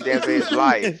 nigga left there for his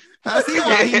life. I see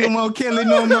why he no more Kelly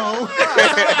no more.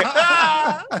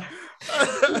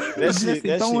 That shit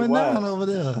throwing down wild. over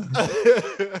there,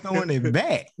 throwing it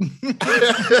back.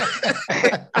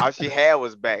 All she had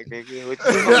was back, nigga. What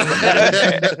you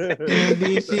And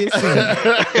did shit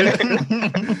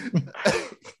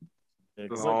Yeah,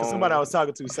 'cause somebody I was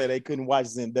talking to say they couldn't watch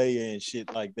Zendaya and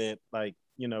shit like that, like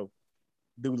do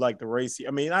like the racy.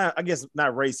 I mean, I guess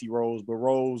not racy roles, but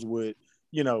roles with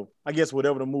I guess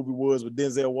whatever the movie was with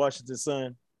Denzel Washington's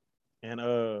son, and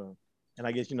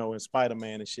I guess in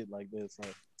Spider-Man and shit like that. So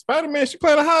Spider-Man, she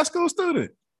played a high school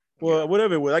student. well,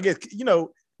 whatever it was, I guess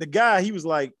the guy he was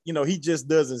like he just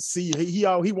doesn't see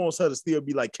he wants her to still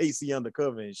be like Casey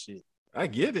undercover and shit. I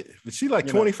get it, but she like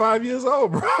 25 years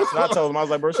old, bro. So I told him, I was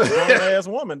like, bro, she's a grown ass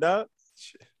woman, dog.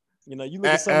 You look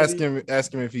at ask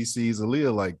him if he sees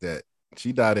Aaliyah like that.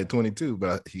 She died at 22,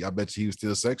 but I bet you he was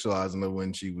still sexualizing her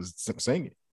when she was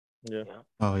singing. Yeah.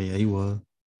 Oh yeah, he was.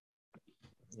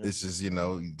 It's just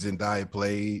Zendaya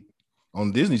played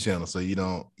on Disney Channel, so you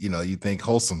don't you think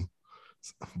wholesome,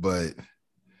 but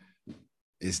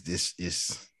it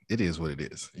is what it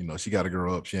is. She got to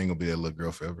grow up. She ain't gonna be that little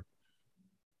girl forever.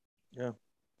 Yeah.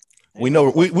 We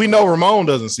know Ramon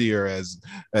doesn't see her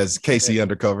as Casey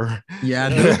undercover. Yeah, I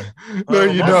do. No,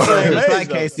 you Ramon's the same don't. age, Like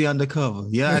though. Casey undercover.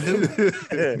 Yeah, I do.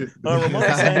 Yeah. Ramon's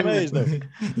the same age though.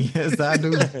 Yes, I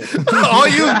do. Oh,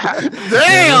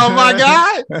 damn, my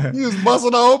guy. You was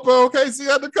busting the open on Casey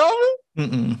undercover?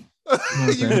 Mm-mm.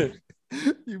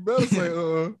 You better say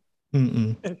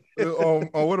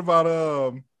Mm-mm. what about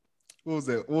what was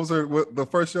that? What was the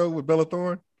first show with Bella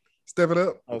Thorne? Step It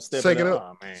Up. Oh, Shake It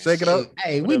Up. Oh, man. Shake It Up.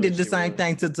 Hey, we Whatever did the shit same was.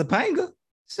 thing to Topanga.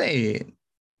 Shit.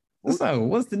 So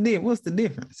what's the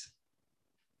difference?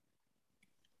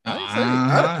 I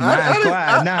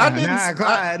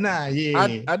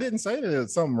didn't say that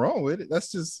there's something wrong with it.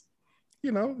 That's just,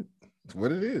 it's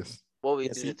what it is. What we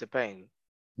Yeah, did to Topanga?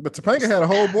 But Topanga had a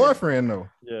whole boyfriend though.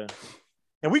 Yeah.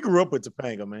 And we grew up with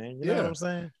Topanga, man. You know what Yeah. I'm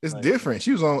saying? It's Like, different.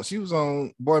 She was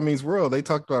on Boy Meets World. They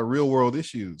talked about real world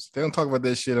issues. They don't talk about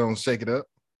that shit on Shake It Up.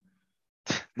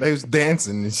 They was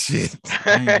dancing and shit.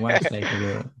 I ain't watched Shake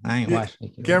It Up.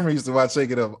 Cameron used to watch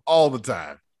Shake It Up all the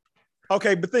time.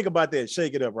 Okay, but think about that.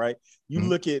 Shake It Up, right? You Mhm.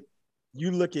 look at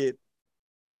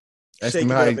Ask Shake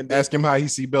him It how Up he, and ask him how he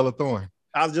see Bella Thorne.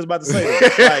 I was just about to say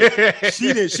that. Like,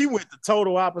 she went the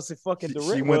total opposite fucking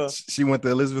direction. She went the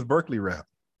Elizabeth Berkley route.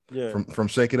 Yeah. From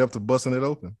Shake It Up to Busting It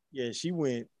Open. Yeah, she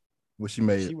went. What she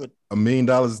made She went. $1 million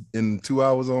in 2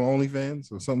 hours on OnlyFans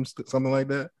or something like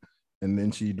that. And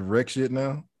then she directs shit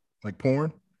now, like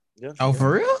porn. Yeah. Oh,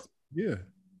 for real? Yeah.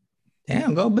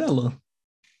 Damn, go Bella.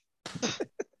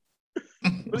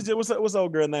 What's the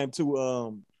old girl name too?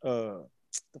 The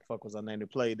fuck was her name? That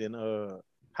played in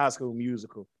High School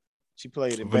Musical. She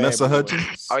played in Vanessa Bad Boys.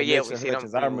 Hudgens. Oh yeah, Vanessa we seen them.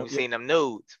 Hudgens. I remember. We seen them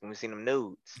nudes. We seen them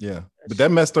nudes. Yeah. But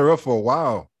that messed her up for a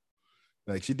while.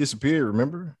 Like she disappeared,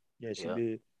 remember? Yeah, she Yeah.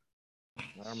 did. I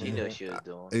She remember knew that. what she was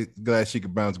doing. Glad she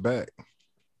could bounce back.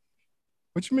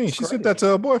 What you mean? It's She sent crazy. that to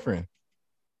her boyfriend.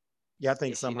 Yeah, I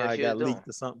think Yeah, she somehow knew it she got was leaked doing.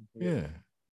 or something. Yeah.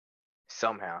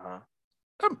 Somehow, huh?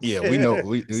 Yeah, we know.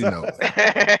 We know.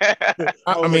 I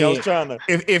I was mean, trying to.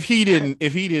 if he didn't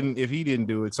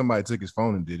do it, somebody took his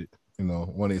phone and did it.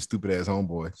 One of his stupid ass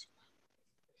homeboys.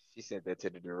 She sent that to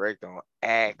the director on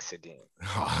accident.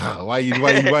 why you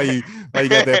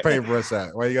got that paintbrush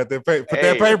out? Why you got that paint? Put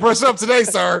that Hey. paintbrush up today,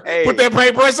 sir. Hey. Put that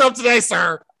paintbrush up today,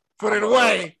 sir. Put it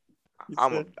away.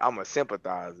 I'm a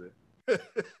sympathizer.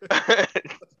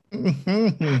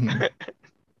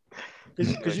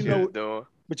 Because you know, doing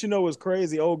but you know what's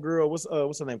crazy? Old girl, what's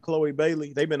her name? Chloe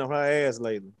Bailey. They've been on her ass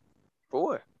lately. for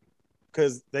what?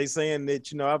 Because they saying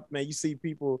that you see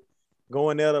people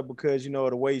going at her because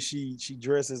the way she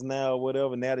dresses now, or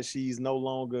whatever. Now that she's not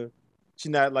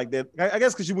like that. I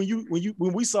guess because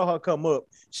when we saw her come up,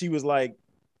 she was like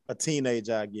a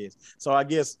teenager, I guess. So I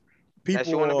guess people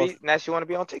Now she want to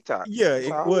be on TikTok.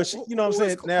 yeah. Well, you know what I'm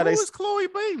saying. Now Who is Chloe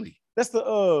Bailey? that's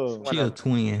the She a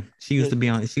twin. She used to be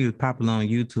on. She was popular on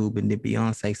YouTube, and then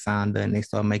Beyonce signed her, and they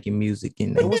started making music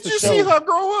in When what's did the you show? see her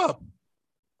grow up?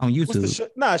 on what's the YouTube. show?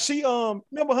 Nah, she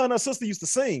remember her and her sister used to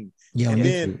sing, Yeah, on and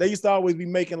then YouTube. they used to always be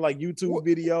making like YouTube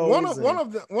videos.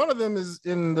 One of them is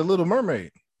in The Little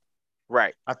Mermaid.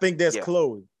 Right. I think that's Yeah.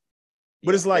 Chloe.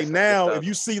 But Yeah, it's like that's now, stuff. if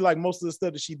you see like most of the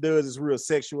stuff that she does is real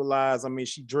sexualized. I mean,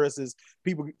 she dresses,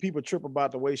 people trip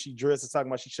about the way she dresses,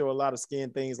 talking about she show a lot of skin,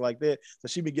 things like that. So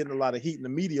she been getting a lot of heat in the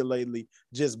media lately,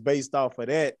 just based off of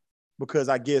that, because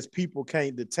I guess people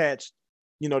can't detach,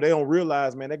 they don't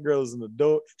realize, man, that girl is an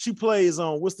adult. She plays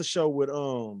on what's the show with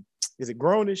is it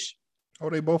Grownish?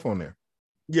 Oh, they both on there.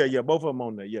 Yeah, both of them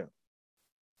on there, yeah.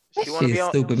 That She want to shit's be on.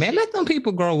 stupid, man. Let them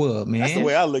people grow up, man. That's the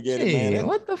way I look at it, man. Shit,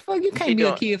 what the fuck? You She can't be a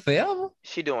doing- kid forever.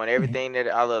 She doing everything that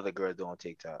all other girls do on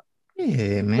TikTok.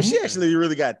 Yeah, man. But she actually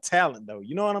really got talent, though.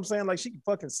 You know what I'm saying? Like, she can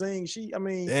fucking sing. I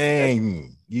mean,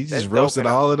 Dang, you that's just roasted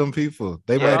dope, all of them people.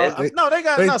 They Yeah, might, that's- no, they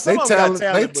got they, no. Some they of them talent, got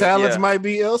talent. they but- talents yeah. might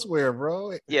be elsewhere,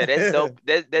 bro. Yeah, that's dope.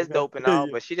 That's dope and all,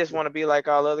 Yeah. but she just want to be like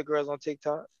all other girls on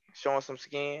TikTok, showing some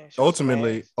skin. showing some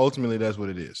ass. Ultimately, that's what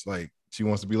it is. Like, she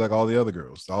wants to be like all the other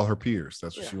girls, all her peers.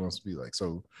 That's what Yeah. she wants to be like.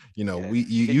 So, you know, Yeah.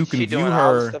 you She can view doing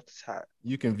all the her, stuff that's hot.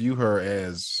 you can view her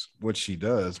as what she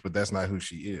does, but that's not who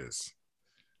she is.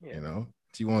 Yeah. You know,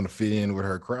 she wanted to fit in with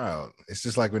her crowd. It's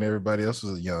just like when everybody else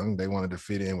was young, they wanted to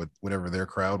fit in with whatever their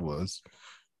crowd was.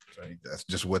 So that's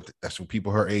just what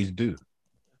people her age do.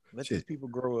 Let Shit. these people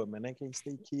grow up, man. They can't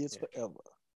stay kids Yeah. forever.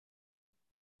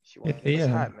 She want to Yeah.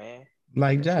 hot, man.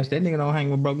 Like Josh, that nigga don't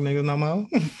hang with broke niggas no more.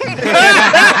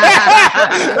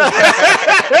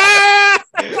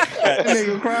 That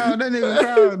nigga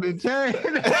crowd the chain.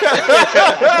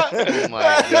 Oh my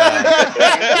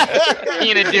god.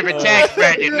 He in a different tax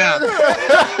bracket now.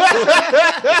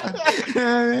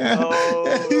 Oh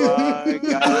my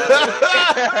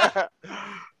god.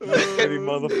 Dirty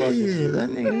motherfuckers. Yeah, that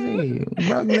nigga, hey,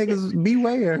 broke niggas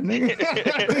beware, nigga.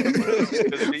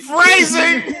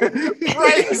 Phrasing.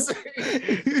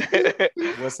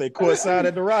 What's they courtside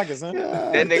at the Rockets, huh?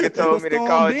 That nigga told me to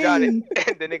call Johnny.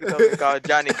 That nigga told me to call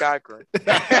Johnny Cochran.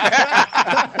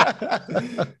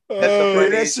 Oh, funny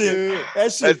that shit. shit.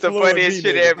 That's the floored funniest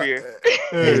me, shit nigga. ever.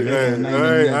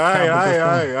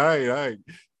 Hey,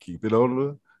 keep it on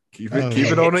the keep it Oh. keep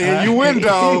it on the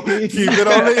innuendo. Keep it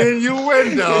on the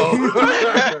innuendo.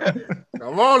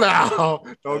 Come on now.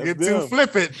 Don't That's get too them.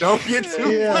 flippant. Don't get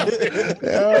too Yeah. flippant.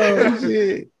 Oh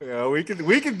shit. Yeah, we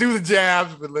can do the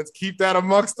jabs, but let's keep that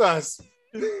amongst us.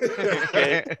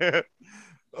 Okay.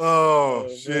 Oh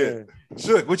shit. Man.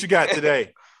 Shook, what you got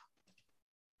today?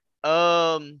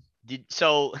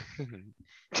 So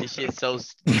this shit's so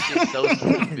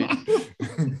stupid.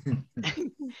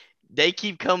 They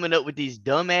keep coming up with these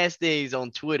dumbass things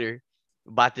on Twitter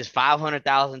about this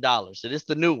 $500,000. So this is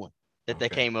the new one that they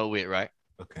Okay. came up with, right?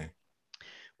 Okay.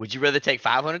 Would you rather take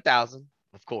 500,000,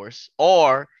 of course,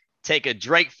 or take a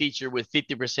Drake feature with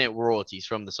 50% royalties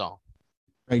from the song?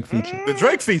 Drake feature. The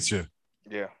Drake feature.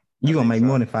 Yeah. You gonna think make so.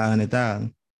 more than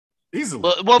 500,000. Easily.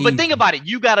 Well, but think Easy. about it.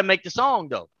 You got to make the song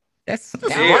though. That's Just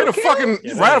Yeah. write a fucking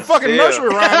Yeah, still. nursery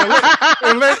rhyme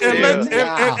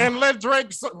Still. and let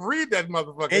Drake read that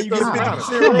motherfucker. And It you doesn't get matter.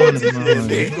 50%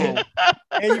 royalties. Man.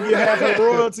 And you get half the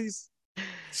royalties.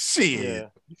 Shit. Yeah.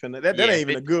 You finna, that Yeah, ain't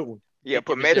even a good one. Yeah,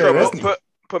 put 50%. Metro that's-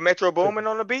 put Metro Boomin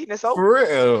on the beat and it's over. For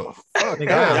real. Fuck Nigga,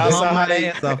 that. I'll Y'all saw hump how my they-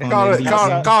 ass off on Call that it beat.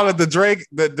 Y'all call it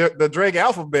the Drake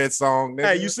alphabet song. Nigga.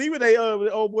 Hey, you see what they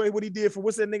old boy what he did for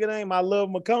what's that nigga name? I Love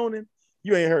McConan.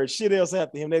 You ain't heard shit else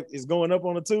after him. That is going up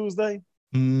on a Tuesday.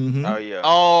 Mhm. Oh yeah.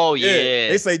 Oh yeah.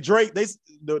 They say Drake.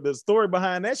 The story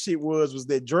behind that shit was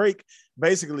that Drake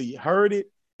basically heard it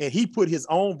and he put his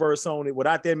own verse on it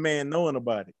without that man knowing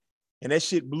about it. And that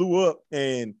shit blew up.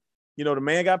 And you know the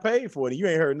man got paid for it. You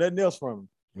ain't heard nothing else from him.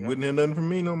 You wouldn't hear nothing from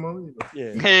me no more.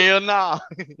 Yeah. Hell no.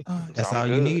 That's Sound all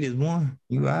you good. need is one.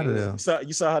 You out of there.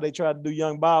 You saw how they tried to do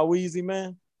Young Bow Weezy,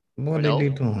 man. What No. they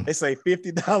do to him? They say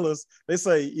 $50. They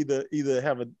say either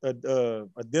have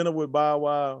a dinner with Bow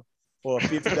Wow or a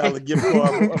 $50 gift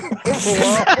card.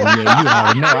 Oh, yeah, you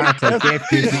already know. I take that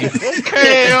 50.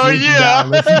 Hell yeah.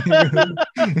 Say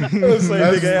That's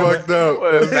nigga have a- fucked up.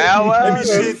 What, Bow Wow? They be, That's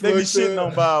they be fucked shitting up.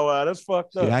 on Bow Wow. That's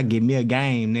fucked Shit, up. I give me a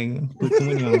game, nigga. Put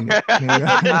 20 on it.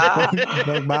 Nigga.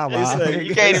 Fuck Bow Wow. They say-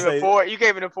 You can't They say- you can't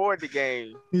even afford the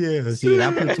game. Yeah, shit.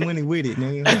 I put 20 with it,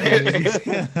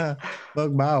 nigga.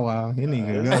 Fuck Bow Wow. That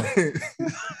nigga go.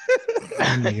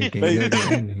 That nigga can They- go. That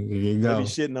nigga can They go. be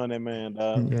shitting on that man,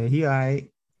 dog. Yeah, he all right.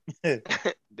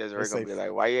 Desiree say- gonna be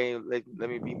like, why you ain't let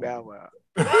me be Bow Wow?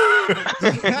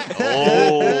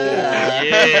 Oh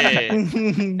yeah.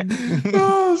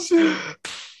 Oh shit.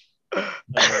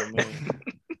 Oh, man.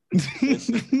 They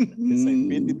say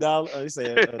 $50. They say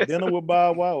a dinner with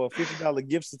Bow Wow or $50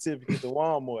 gift certificate to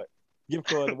Walmart. Gift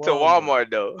card to Walmart. To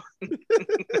Walmart though.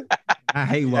 I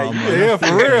hate Walmart. Yeah,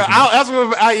 for real. That's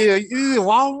what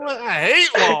Walmart. I hate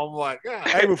Walmart. God.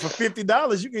 Hey, but for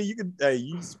 $50, you can hey,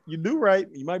 you do right.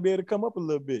 You might be able to come up a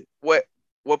little bit. What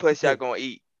place y'all gonna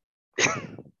eat?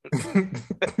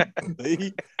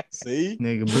 See?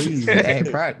 Nigga, Breeze.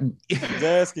 He's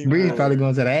asking. Breeze for it. probably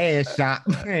going to the ass shop.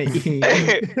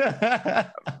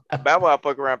 Bow Wow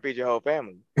fuck around, feed your whole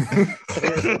family. No,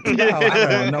 I don't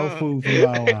want no food from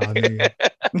Bow Wow, nigga.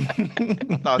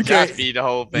 Thought You y'all can't- feed the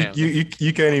whole family.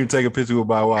 You can't even take a picture with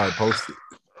Bow Wow and post it.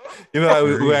 You know,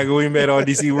 like when we met on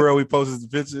DC World, we posted the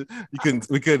picture.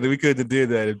 We couldn't have did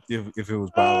that if it was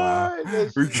Bow Wow.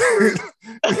 That shit true.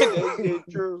 That shit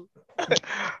true.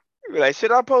 You be like,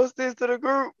 should I post this to the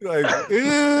group? Like, Like,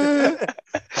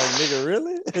 nigga,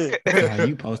 really? Nah,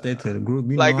 you post that to the group.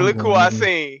 You Like, know I'm look who going I in.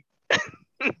 seen.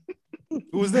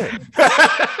 who was that?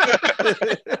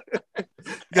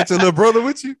 Got your little brother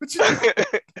with you?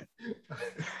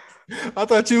 I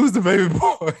thought you was the baby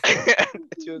boy.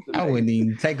 I wouldn't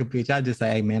even take a picture. I just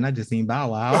say, hey man, I just seen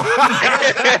Bow Wow.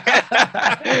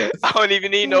 I don't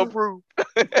even need no proof.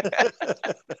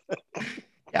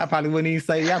 Y'all probably wouldn't even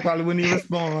say. Y'all probably wouldn't even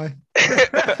respond.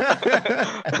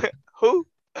 Who?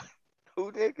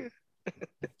 Who, nigga?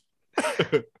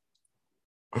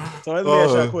 So let me ask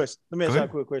y'all a question. Let me ask go y'all a ahead.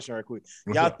 quick question right quick.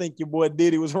 What's Y'all up? think your boy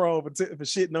Diddy was wrong for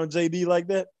shitting on JD like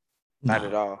that? Not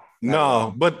at all.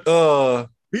 No, but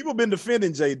People been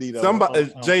defending JD though. somebody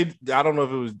I don't know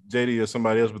if it was JD or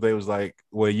somebody else, but they was like,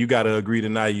 well, you got to agree to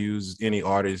not use any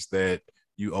artist that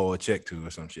you owe a check to or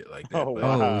some shit like that. Oh, But-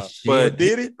 wow. Oh shit! But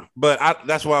Did it? But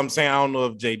that's why I'm saying I don't know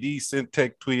if JD sent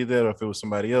tech tweeted that or if it was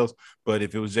somebody else. But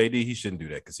if it was JD, he shouldn't do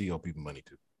that because he owe people money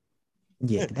too.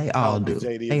 Yeah, they all do.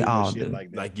 JD They do no all shit do. like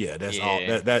that. Like, yeah, that's Yeah. all.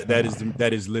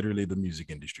 That is literally the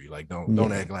music industry. Like, don't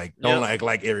Yeah. act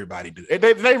like everybody do.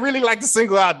 They really like to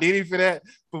single out Diddy for that,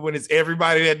 but when it's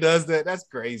everybody that does that, that's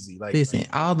crazy. Like, Listen,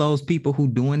 all those people who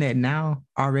doing that now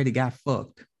already got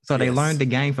fucked. So they Yes. learned the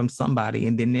game from somebody,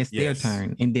 and then it's their Yes.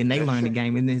 turn, and then they That's learn the true.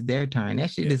 game, and it's their turn.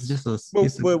 That shit is just But-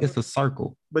 it's a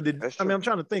circle. But That's I mean, true. I'm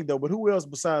trying to think though. But who else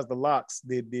besides the Locks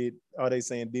did? Are they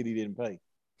saying Diddy didn't pay?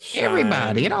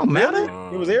 Everybody, it don't Really?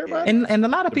 matter. It was everybody. And a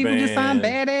lot of The people just sign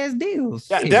band. badass deals.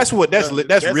 That- Shit. that's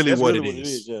really what it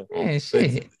is. Yeah. Man,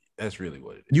 shit. That's really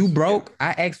what it is. You broke.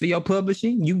 I asked for your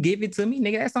publishing. You give it to me,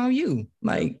 nigga. That's on you.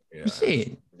 Like Yeah.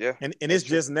 shit. Yeah. And it's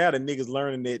just now that niggas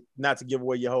learning that not to give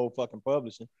away your whole fucking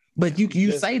publishing. But you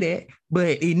Yes. say that,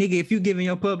 but nigga, if you giving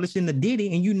your publishing to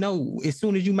Diddy and you know as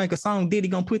soon as you make a song, Diddy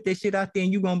gonna put that shit out there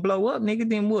and you gonna blow up, nigga,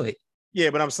 then what? Yeah,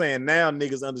 but I'm saying now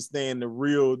niggas understand the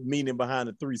real meaning behind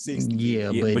the 360. Yeah,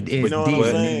 Yeah, but but it's you know what I'm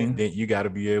Diddy, saying? nigga. then you got to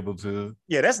be able to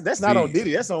Yeah, that's not on See.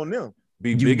 Diddy. That's on them. be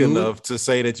You big do it? enough to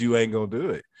say that you ain't gonna do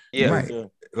it. Yeah. Right. Yeah.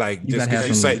 Like You just gotta have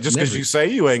because some you say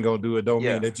you ain't gonna do it, don't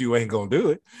Yeah. mean that you ain't gonna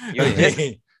do it. You was just,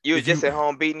 you was If you- just at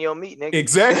home beating your meat, nigga.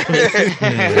 Exactly.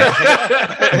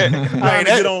 Like,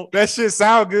 Get on- that shit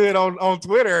sound good on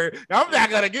Twitter. I'm not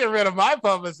gonna get rid of my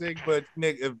publishing, but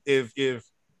nigga, if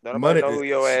Don't money nobody know who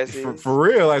your ass is. for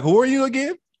real, like who are you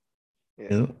again?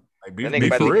 Yeah. Like be That nigga, be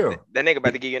about for to, real. that nigga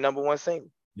about to give you number one single.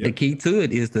 Yeah. The key to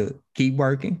it is to keep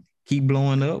working, keep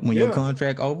blowing up. When your Yeah.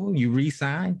 contract over, you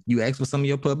resign, you ask for some of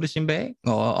your publishing back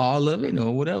or all of it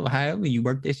or whatever. However, you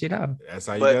work that shit out. That's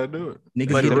how you But- gotta do it.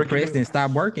 Niggas But get the- depressed and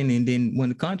stop working, and then when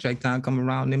the contract time come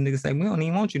around, them niggas say, "We don't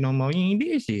even want you no more. You ain't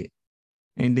did shit,"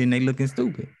 and then they looking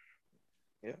stupid.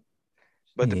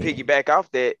 But to Yeah. piggyback off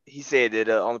that, he said that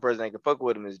the only person that can fuck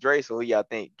with him is Dre. So who y'all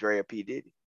think, Dre or P Diddy?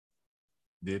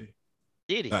 Did he?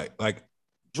 Did he? Like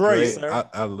Dre, Dre, sir.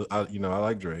 I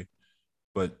like Dre,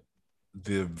 but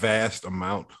the vast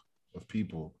amount of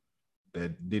people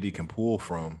that Diddy can pull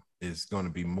from is going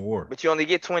to be more. But you only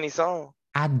get 20 songs.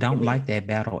 I don't mean- like that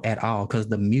battle at all because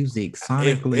the music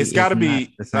sonically It's got to is be not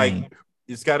the same. like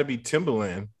it's got to be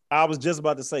Timberland. I was just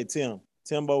about to say Tim.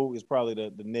 Timbo is probably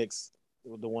the next,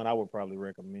 the one I would probably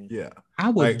recommend. Yeah, I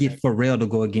would like- get Pharrell to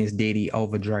go against Diddy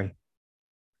over Dre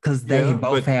because they Yeah,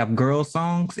 both but- have girl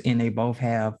songs and they both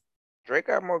have Drake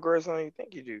got more girls than you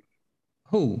think you do.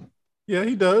 who? yeah,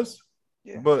 he does.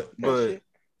 Yeah, But that shit.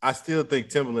 I still think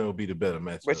Timberland will be the better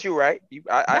match. But you right.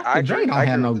 I Dre agree. don't I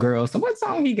have agree no with girls. So what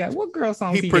song he got? What girl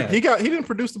songs he he got? he didn't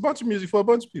produce a bunch of music for a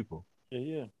bunch of people.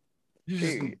 Yeah. You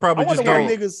just Period. probably I just wonder why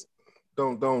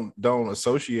don't niggas. don't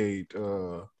associate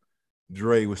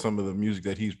Dre with some of the music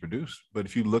that he's produced. But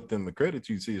if you looked in the credits,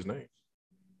 you'd see his name.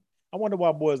 I wonder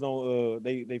why boys don't.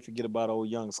 They forget about old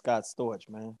young Scott Storch,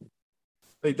 man.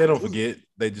 They don't forget.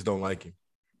 They just don't like him.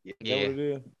 Is that Yeah. what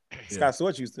it is? Scott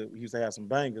Storch used to have some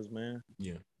bangers, man.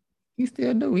 Yeah. He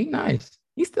still do. He nice.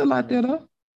 He still out there though.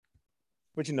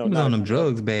 But you know, He was not on at them the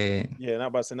drugs level- bad. Yeah, not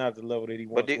about to say not at the level that he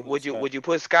But wants. would you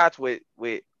put Scotch with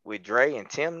Dre and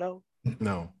Tim though?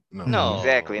 No. No.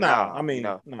 Exactly. No, No, I mean,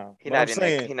 no. no. He But I'm not in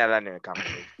saying, that. He not out in the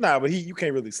conversation. nah, but you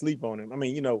can't really sleep on him. I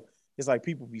mean, it's like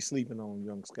people be sleeping on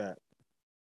young Scott.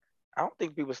 I don't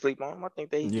think people sleep on him. I think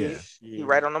they Yeah. he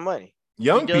right on the money.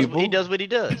 Young He people. does what he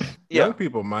does. Yeah, Young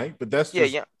people might, but that's yeah,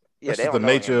 just yeah. that's they just don't the know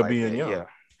nature him of like being that. young. Yeah.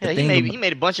 Yeah, he thing made about- he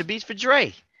made a bunch of beats for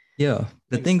Dre. Yeah.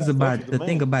 The Nigga, things Scott Storch about was the the man.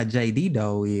 thing about JD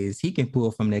though is he can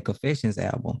pull from that Confessions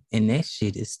album, and that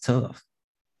shit is tough.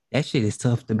 That shit is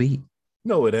tough to beat.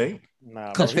 No, it ain't.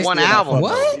 Nah, Cause bro, he one still not album. fucking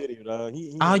What? with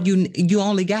All you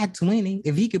only got 20.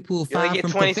 If he could pull You only 5 get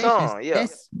from 20 Confessions, songs, yeah.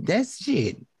 that's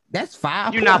shit. That's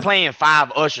 5. You're not playing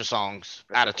 5 Usher songs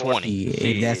out of Of course. 20. Yeah, Shit.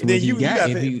 if that's what Then he you got. got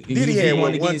If the- you Diddy had want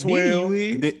what, to get Diddy 112?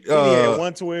 with, Did- Then he had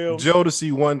 112.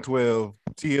 Jodeci 112,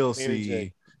 TLC, Mary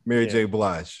J. Mary Yeah. J.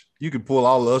 Blige. You can pull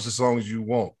all the Usher songs you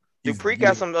want. Dupree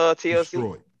got some TLC.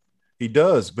 destroyed. He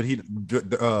does, but Diddy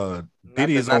the-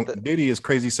 Diddy is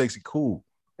crazy, sexy, cool.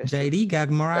 JD got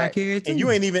Mariah Right. Carey too. And you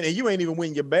ain't even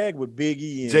winning your bag with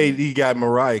Biggie. And JD got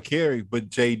Mariah Carey, but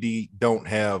JD don't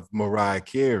have Mariah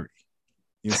Carey.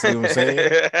 You see what I'm saying?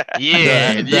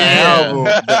 Yeah, The album,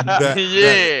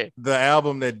 yeah. the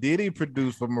album that Diddy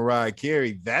produced for Mariah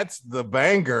Carey, that's the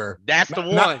banger. That's the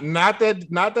Not- one. Not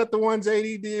that the one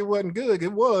JD did wasn't good.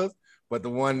 It was, but the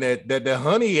one that the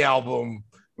Honey album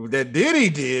that Diddy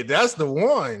did, that's the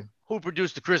one. Who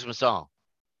produced the Christmas song?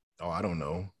 Oh, I don't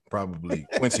know. Probably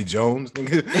Quincy Jones.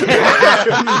 Whoever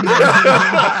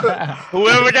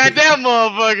got that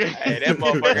motherfucker. Hey, that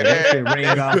motherfucker That there. shit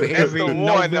ring off every the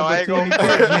one, though. I ain't gonna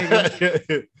November 21st,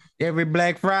 nigga. Every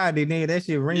Black Friday, nigga. That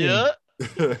shit ring. Yeah.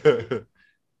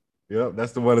 Yep,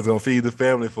 that's the one that's gonna feed the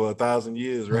family for 1,000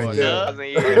 years, right Oh, there. 1,000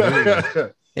 years.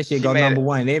 That shit She go made number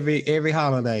one every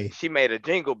holiday. She made a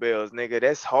Jingle Bells, nigga.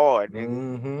 That's hard,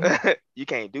 nigga. Mhm, You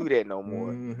can't do that no more.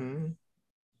 mhm.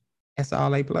 That's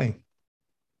all they play.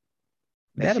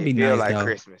 That That'll shit be feel nice like though.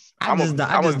 Christmas. I just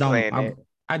don't. playing that.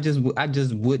 I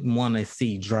just wouldn't want to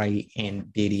see Dre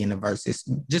and Diddy in the verses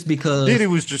just because. Diddy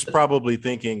was just probably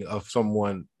thinking of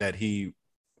someone that he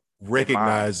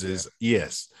recognizes,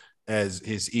 yes, as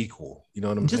his equal. You know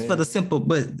what I'm just saying? for the simple,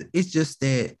 but it's just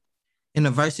that in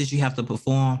the verses you have to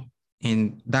perform,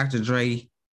 and Dr. Dre,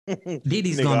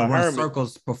 Diddy's Nigga, gonna a run hermit.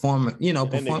 circles performing, That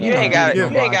perform. nigga- You ain't gotta- you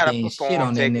ain't gotta and shit perform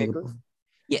on that nigga. technically.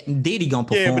 Yeah, Diddy gonna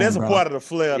perform. Yeah, but that's bro. a part of the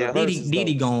flair of Yeah. the verses,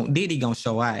 Diddy though. gonna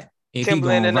show out if he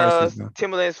Timberland going and verses. Bro.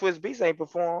 Timberland and Swiss Beats ain't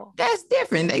perform. That's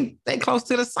different. They close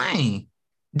to the same.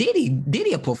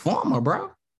 Diddy a performer,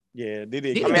 bro. Yeah,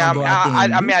 Diddy. Diddy I mean, gonna go out there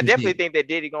and I do mean, I some definitely shit. think that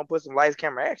Diddy gonna put some lights,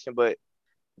 camera, action, but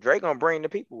Dre gonna bring the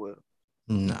people with him.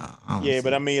 No. I don't Yeah, see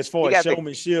but I it. mean, as far He as got the-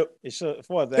 showmanship, as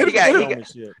far as that He got- he got-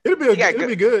 showmanship. it'll be He got it'll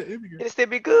be good. It'll be good. It'll still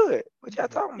be good. What y'all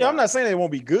talking about? Yeah, I'm not saying it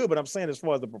won't be good, but I'm saying as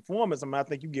far as the performance, I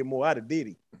think you get more out of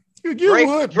Diddy. You Drake-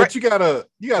 would, Drake- but you gotta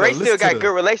Dre listen still got to the-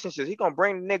 good relationships. He gonna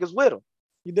bring the niggas with him.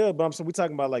 He does, but I'm saying we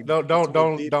talking about like Don't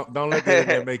Diddy. let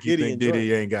that make you Diddy think and Diddy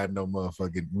Dre. ain't got no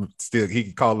motherfucking still. He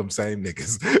can call them same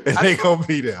niggas, and they gonna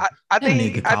be there. I That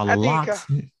think nigga call I think locks.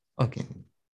 Okay.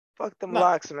 fuck them Nah.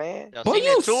 locks, man. Y'all Boy, seen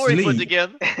you that tour he put sleep.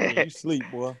 together? You sleep,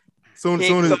 boy. Soon He-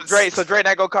 as so Dre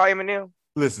not gonna call Eminem.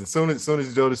 listen, soon as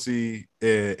Jodeci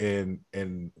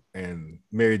and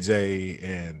Mary J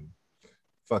and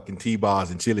fucking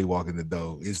T-Boz and Chili walk in the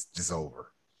door, it's just over.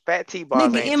 Fat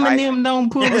T-Bars Nigga, ain't tight. Eminem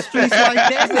don't pull the streets like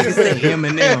that. Nigga say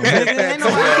Eminem. Nigga, ain't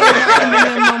nobody care about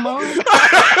Eminem no more.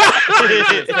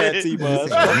 Fat T-Buzz.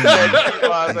 Fat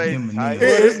T-Bars ain't Eminem. tight.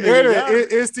 This nigga got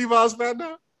Is T-Boz fat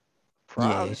now?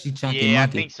 Yeah, she chunky Yeah, I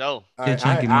monkey. think so. Yeah,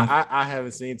 Chunky Monkey. I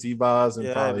haven't seen T-Boz in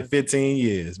Yeah, I probably haven't. 15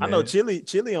 years. I Man. know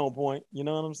Chili on point. You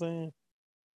know what I'm saying?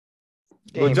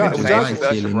 He ain't Well, been the Josh- same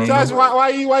Josh- since Usher, bro. Josh, why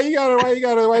you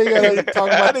gotta talk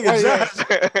about That nigga why you Josh.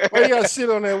 gotta- why you gotta shit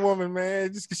on that woman,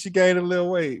 man? Just because she gained a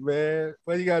little weight, man.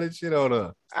 Why you gotta shit on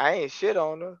her? I ain't shit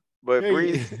on her, but Yeah,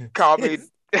 Breeze called me a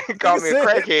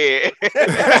crackhead.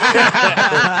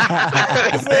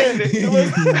 I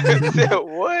said,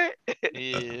 what?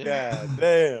 Yeah. God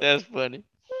damn. That's funny.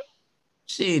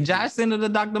 Shit, Josh sent her to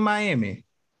Dr. Miami.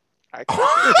 I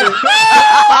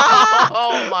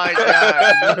Oh my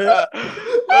god.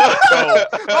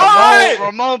 Alright.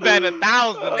 Ramon bet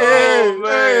 1,000.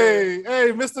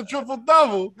 Hey, Mr. Triple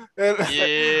Double.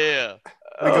 Yeah.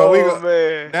 We go.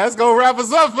 man. That's gonna wrap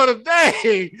us up for the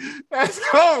day. Let's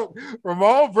go.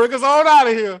 Ramon, bring us on out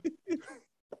of here.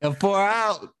 And 4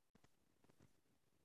 out.